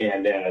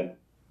 and then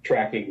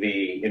tracking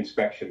the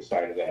inspection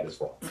side of that as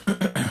well.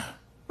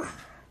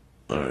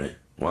 All right.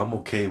 Well, I'm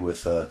okay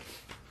with,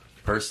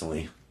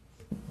 personally,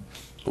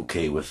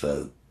 okay with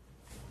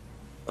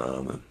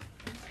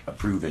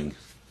approving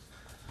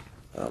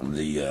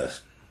the.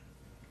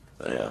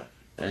 Yeah.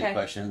 Any Okay.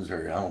 questions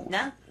or I don't?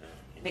 No?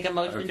 Make a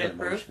motion to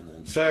approve?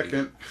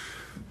 Second.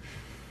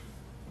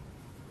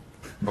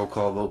 Roll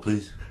call vote,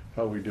 please.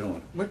 How we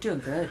doing? We're doing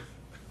good.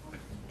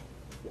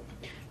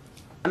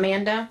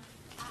 Amanda?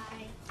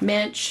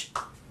 Mitch?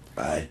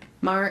 Aye.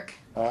 Mark?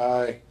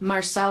 Aye.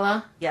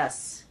 Marcella?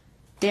 Yes.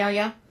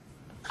 Delia?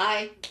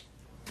 Aye.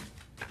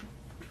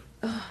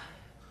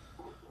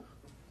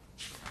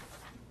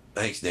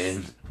 Thanks,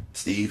 Dan.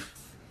 Steve.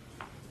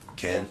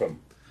 Ken.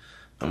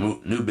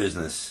 Welcome. New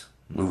business.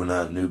 Moving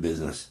on to new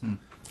business.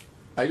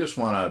 I just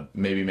want to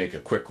maybe make a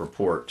quick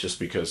report just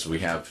because we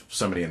have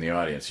somebody in the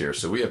audience here.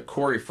 So we have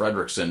Corey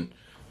Fredrickson,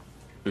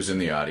 who's in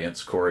the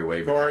audience. Corey,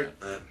 wave. Corey.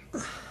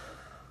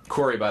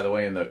 Corey, by the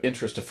way, in the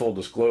interest of full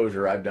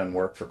disclosure, I've done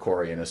work for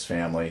Corey and his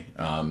family.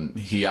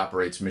 He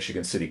operates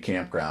Michigan City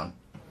Campground.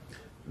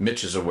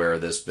 Mitch is aware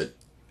of this, but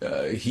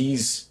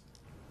he's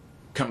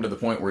come to the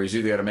point where he's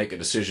either got to make a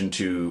decision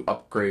to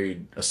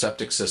upgrade a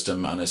septic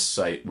system on his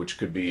site, which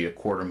could be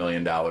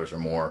 $250,000 or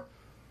more,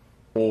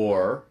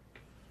 or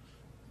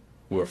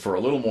for a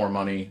little more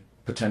money,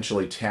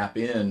 potentially tap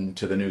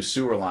into the new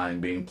sewer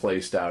line being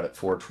placed out at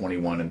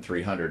 421 and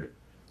 300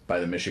 by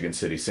the Michigan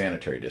City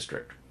Sanitary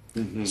District.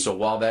 Mm-hmm. So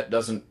while that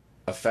doesn't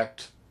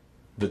affect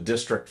the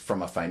district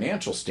from a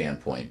financial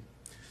standpoint,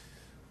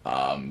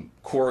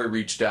 Corey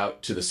reached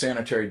out to the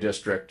sanitary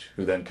district,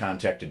 who then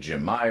contacted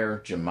Jim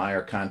Meyer. Jim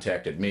Meyer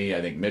contacted me. I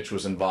think Mitch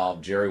was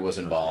involved. Jerry was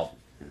involved.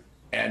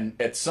 And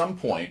at some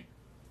point,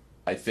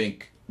 I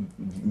think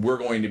we're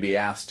going to be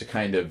asked to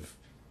kind of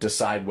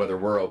decide whether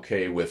we're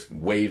okay with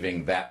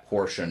waiving that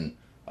portion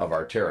of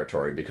our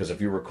territory. Because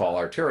if you recall,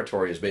 our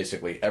territory is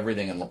basically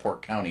everything in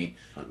LaPorte County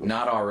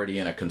not already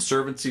in a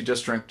conservancy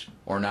district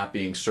or not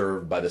being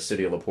served by the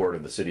city of LaPorte or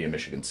the city of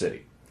Michigan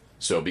City.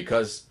 So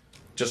because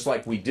just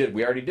like we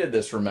already did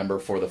this, remember,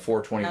 for the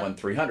 421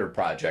 300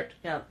 project.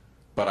 Yeah.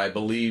 But I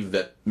believe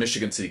that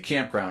Michigan City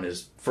Campground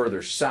is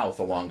further south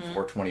along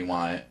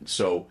 421.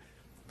 So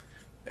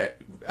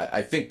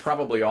I think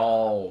probably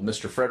all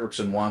Mr.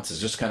 Fredrickson wants is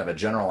just kind of a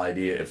general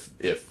idea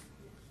if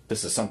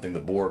this is something the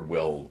board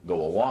will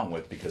go along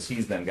with, because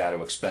he's then got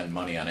to expend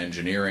money on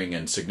engineering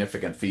and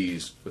significant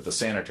fees with the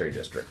sanitary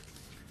district.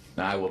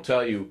 Now, I will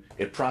tell you,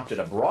 it prompted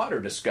a broader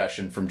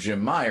discussion from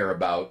Jim Meyer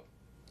about,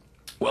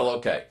 well,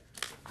 okay,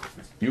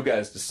 you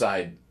guys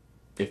decide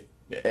if,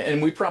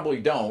 and we probably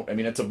don't. I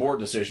mean, it's a board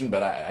decision,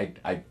 but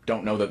I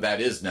don't know that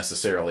that is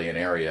necessarily an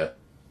area,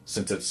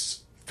 since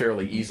it's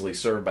fairly easily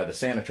served by the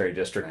sanitary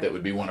district, that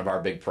would be one of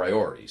our big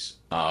priorities.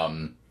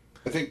 I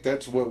think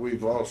that's what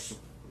we've all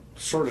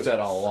sort of said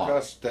all along.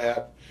 Discussed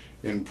that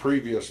in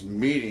previous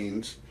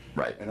meetings.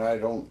 Right. And I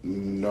don't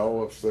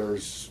know if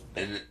there's...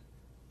 And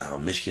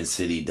Michigan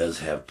City does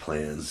have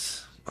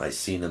plans. I've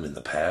seen them in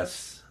the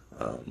past,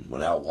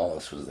 when Al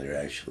Wallace was there,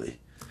 actually,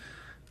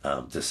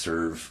 to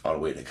serve all the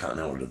way to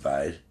Continental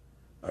Divide,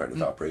 or to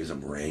about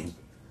Brazen Moraine.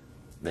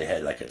 They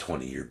had like a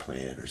 20-year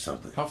plan or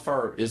something. How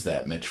far is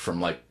that, Mitch, from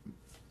like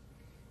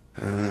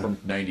from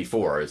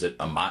 94? Is it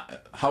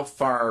how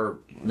far,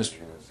 Mr.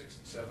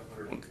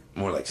 6,700.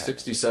 More like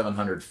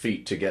 6,700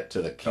 feet to get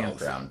to the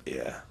campground.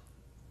 Yeah.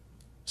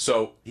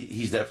 So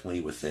he's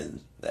definitely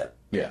within that.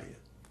 Yeah. area.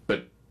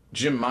 But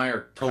Jim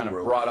Meyer kind of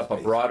brought up a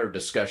broader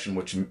discussion,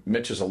 which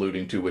Mitch is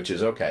alluding to, which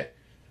is, okay,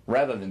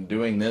 rather than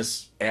doing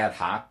this ad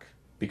hoc,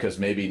 because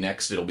maybe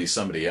next it'll be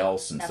somebody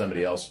else and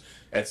somebody else,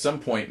 at some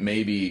point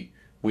maybe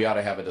we ought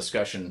to have a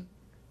discussion,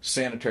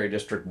 sanitary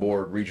district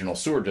board, regional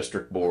sewer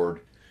district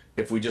board,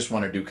 if we just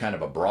want to do kind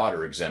of a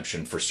broader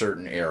exemption for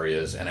certain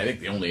areas. And I think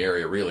the only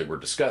area really we're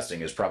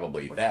discussing is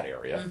probably that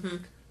area. Mm-hmm.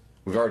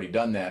 We've already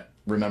done that,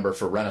 remember,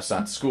 for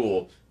Renaissance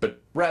School, but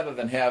rather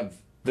than have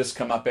this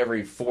come up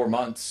every 4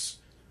 months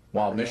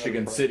while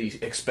Michigan City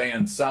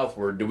expands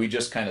southward, do we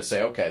just kind of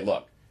say, okay,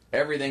 look,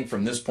 everything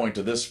from this point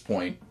to this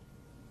point,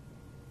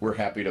 we're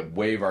happy to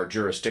waive our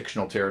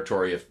jurisdictional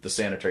territory if the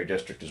sanitary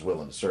district is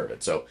willing to serve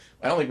it. So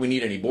I don't think we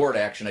need any board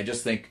action. I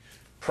just think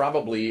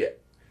probably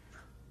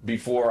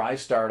before I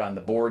start on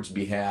the board's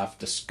behalf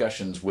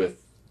discussions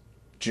with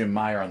Jim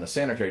Meyer on the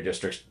sanitary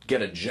districts,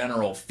 get a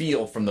general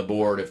feel from the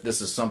board if this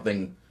is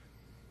something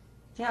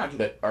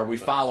that are we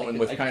following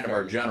with kind of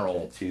our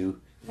general to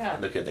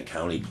look at the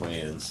county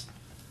plans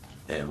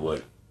and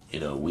what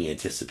we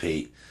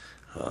anticipate.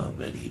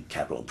 Any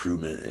capital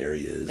improvement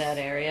areas, That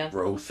area.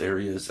 growth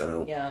areas. I don't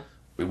know. Yeah.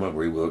 We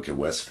look at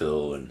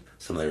Westville and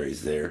some of the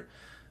areas there.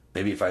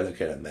 Maybe if I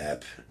look at a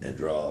map and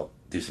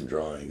do some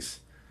drawings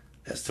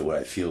as to what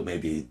I feel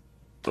maybe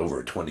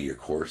over a 20-year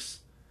course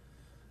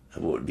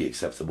of what would be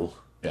acceptable.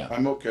 Yeah,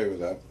 I'm okay with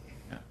that.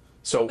 Yeah.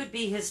 So what would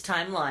be his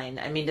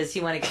timeline? I mean, does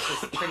he want to get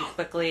this pretty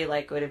quickly?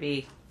 Like, would it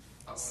be?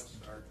 I want to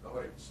start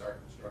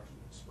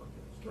construction.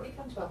 Can we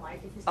come to a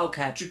mic?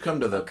 Okay. why don't you come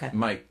to the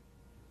mic,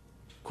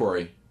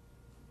 Corey?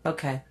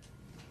 Okay.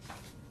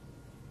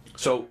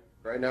 So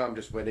Right now, I'm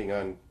just waiting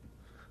on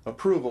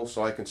approval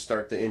so I can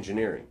start the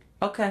engineering.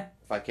 Okay.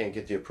 If I can't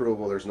get the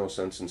approval, there's no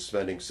sense in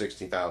spending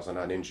 $60,000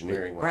 on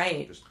engineering.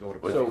 Right. Just go to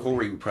Well,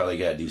 Corey would probably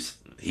got to do.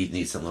 He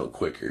needs something a little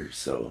quicker.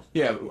 So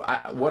Yeah,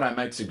 what I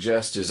might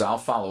suggest is I'll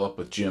follow up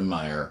with Jim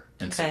Meyer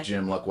and say, Okay.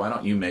 Jim, look, why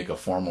don't you make a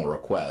formal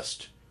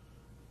request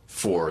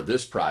for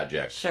this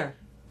project? Sure.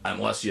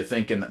 Unless you're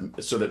thinking,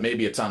 so that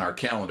maybe it's on our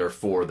calendar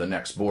for the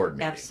next board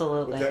meeting.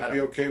 Absolutely. Would that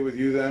be okay with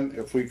you then,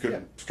 if we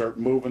could start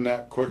moving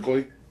that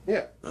quickly?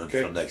 Yeah.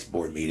 Okay. for the next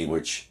board meeting,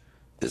 which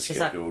is Is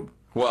that- scheduled.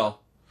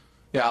 Well,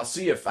 yeah, I'll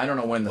see if, I don't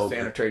know when the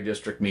sanitary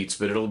district meets,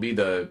 but it'll be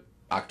the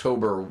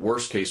October,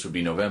 worst case would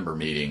be November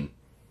meeting.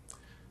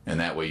 And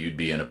that way you'd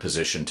be in a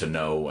position to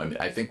know. I mean,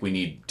 I think we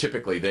need,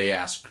 typically they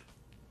ask,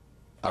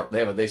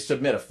 they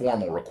submit a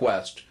formal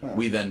request.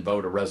 We then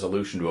vote a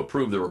resolution to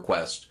approve the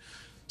request.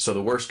 So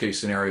the worst case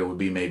scenario would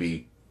be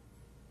maybe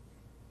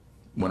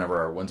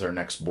when's our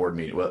next board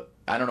meeting? Well,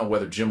 I don't know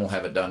whether Jim will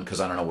have it done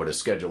because I don't know what his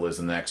schedule is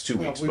in the next 2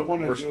 Well, weeks. we But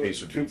want to worst do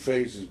case it would two be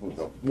phases.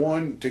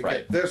 One, to Right.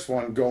 get this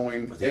one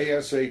going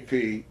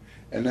ASAP,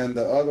 and then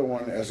the other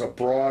one as a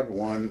broad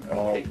one.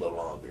 Take a little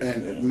longer.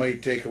 And it may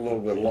take a little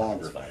bit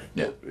longer. That's fine.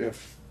 Yeah.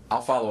 If,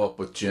 I'll follow up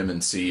with Jim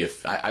and see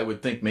if I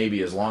would think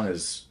maybe as long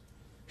as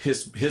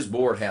his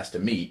board has to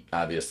meet,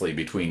 obviously,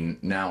 between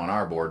now and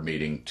our board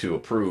meeting to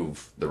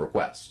approve the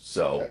request.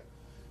 So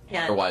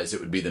Yeah. otherwise, it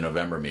would be the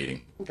November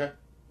meeting. Okay.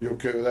 you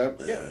okay with that?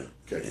 Yeah.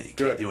 Okay, You can't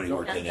good. do any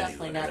work I'm then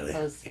definitely anyway. not really.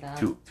 opposed to that.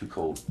 Too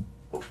cold.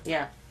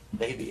 Yeah.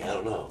 Maybe, I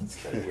don't know. It's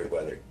kind of weird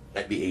weather.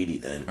 Might be 80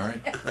 then. All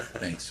right.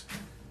 Thanks.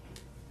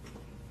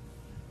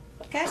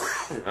 Okay.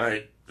 All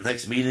right.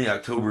 Next meeting,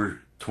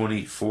 October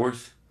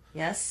 24th.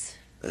 Yes.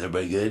 Is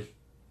everybody good?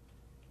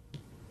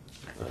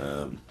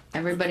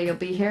 Everybody will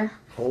be here?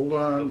 Hold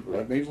on,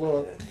 let me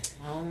look.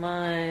 Oh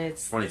my,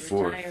 it's the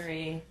 24th.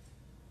 retiree.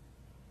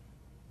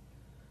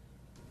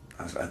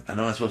 I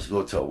know I'm supposed to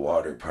go to a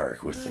water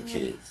park with the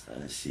kids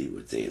and see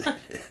what they.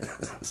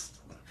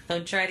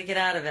 Don't try to get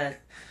out of it.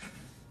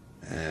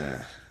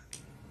 Yeah.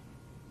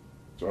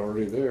 It's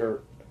already there.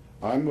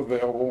 I'm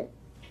available.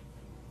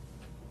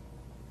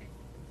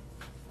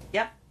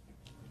 Yep.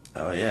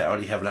 Oh yeah, I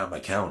already have it on my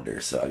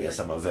calendar, so I guess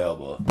I'm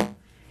available.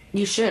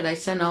 You should. I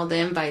sent all the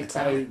invites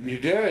out. You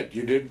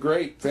did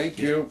great, thank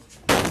you.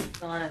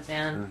 Go on it,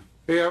 man.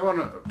 Hey, I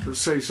want to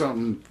say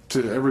something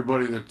to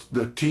everybody, that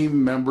the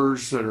team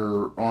members that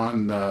are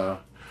on the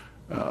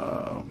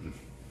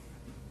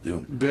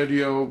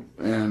video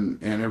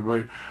and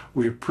everybody.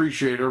 We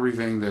appreciate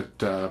everything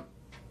that.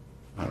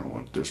 I don't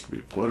want this to be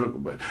political,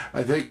 but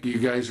I think you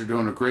guys are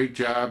doing a great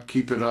job.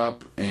 Keep it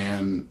up,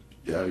 and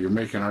you're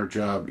making our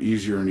job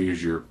easier and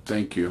easier.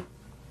 Thank you.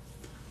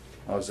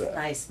 How's that?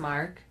 Nice,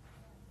 Mark.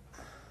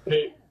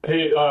 Hey,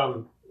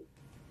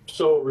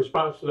 so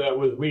response to that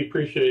was, we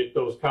appreciate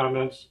those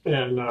comments,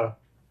 and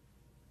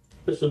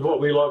this is what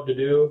we love to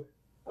do.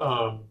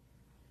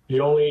 The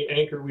only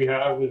anchor we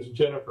have is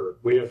Jennifer.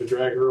 We have to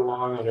drag her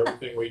along on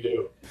everything we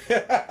do.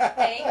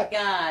 Thank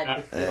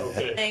God.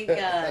 Okay. Thank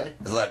God.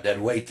 There's a lot of dead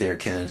weight there,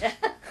 Ken.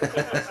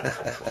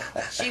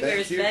 She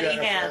wears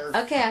many hats.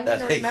 Okay, I'm going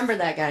to remember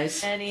that,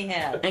 guys. Many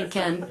hats. And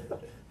Ken.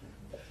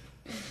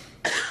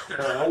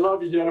 I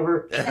love you,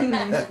 Jennifer.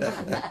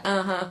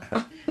 Uh-huh.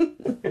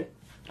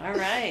 All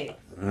right.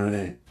 All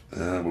right.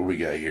 What we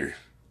got here?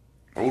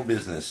 Old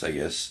business, I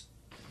guess.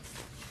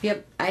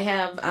 Yep, I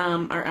have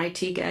our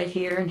IT guy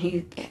here, and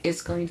he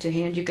is going to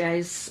hand you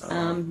guys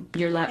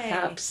your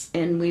laptops,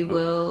 and we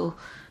will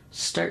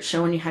start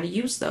showing you how to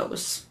use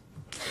those.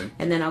 Okay.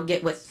 And then I'll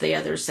get with the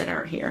others that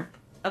aren't here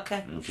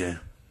Okay. Okay.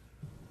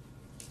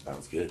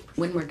 Sounds good.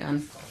 when we're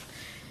done.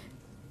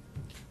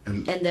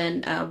 And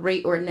then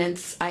rate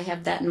ordinance, I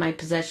have that in my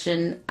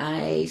possession.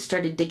 I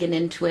started digging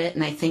into it,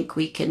 and I think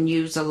we can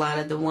use a lot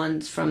of the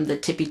ones from the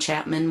Tippy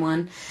Chapman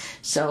one.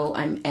 So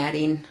I'm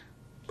adding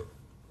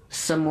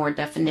some more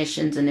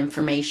definitions and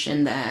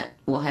information that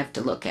we'll have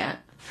to look at.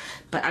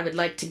 But I would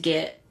like to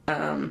get,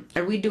 are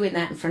we doing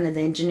that in front of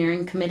the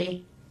engineering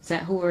committee? Is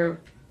that who we're,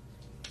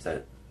 Is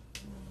that?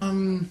 I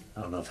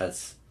don't know if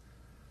that's.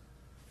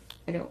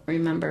 I don't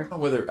remember.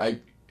 I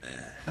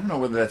don't know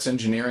whether that's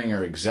engineering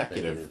or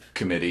executive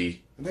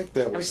committee. I think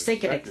that I was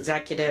thinking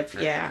executive,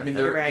 yeah. I mean,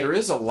 you're right. there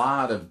is a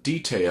lot of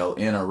detail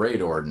in a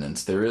rate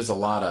ordinance. There is a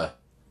lot of.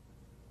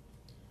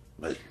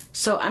 But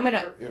So I'm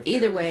gonna, If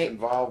either Eric's way,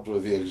 involved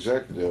with the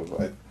executive,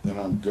 then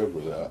I'm good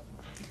with that.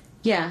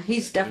 yeah,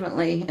 he's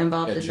definitely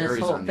involved Yeah, in this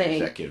Jerry's whole on the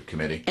thing. executive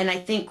committee. And I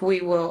think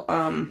we will,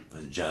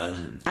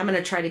 John. I'm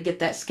gonna try to get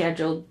that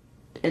scheduled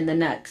in the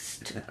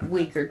next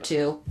week or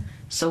two,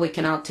 so we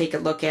can all take a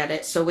look at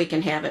it, so we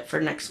can have it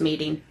for next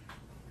meeting.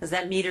 Because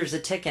that meter's a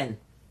ticking.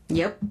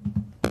 Yep.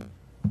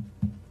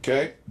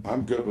 Okay,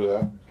 I'm good with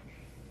that.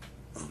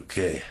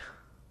 Okay.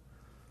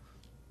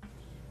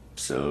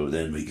 So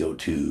then we go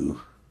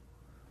to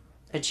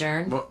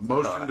Adjourn.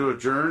 Motion to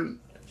adjourn.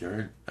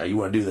 adjourn. You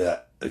want to do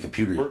that? The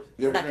computer.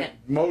 We're gonna Second.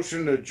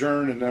 motion to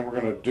adjourn, and then we're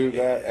gonna do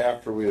that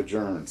after we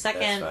adjourn.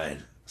 Second.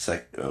 That's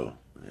fine. Oh,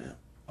 yeah.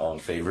 All in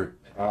favor?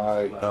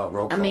 Aye. Oh,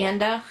 roll call.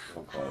 Amanda,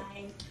 Roll call.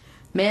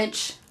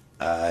 Mitch,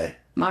 Aye.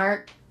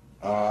 Mark,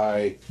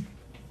 Aye.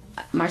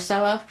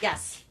 Marcella,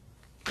 Yes.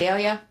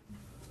 Delia,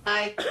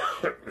 Aye.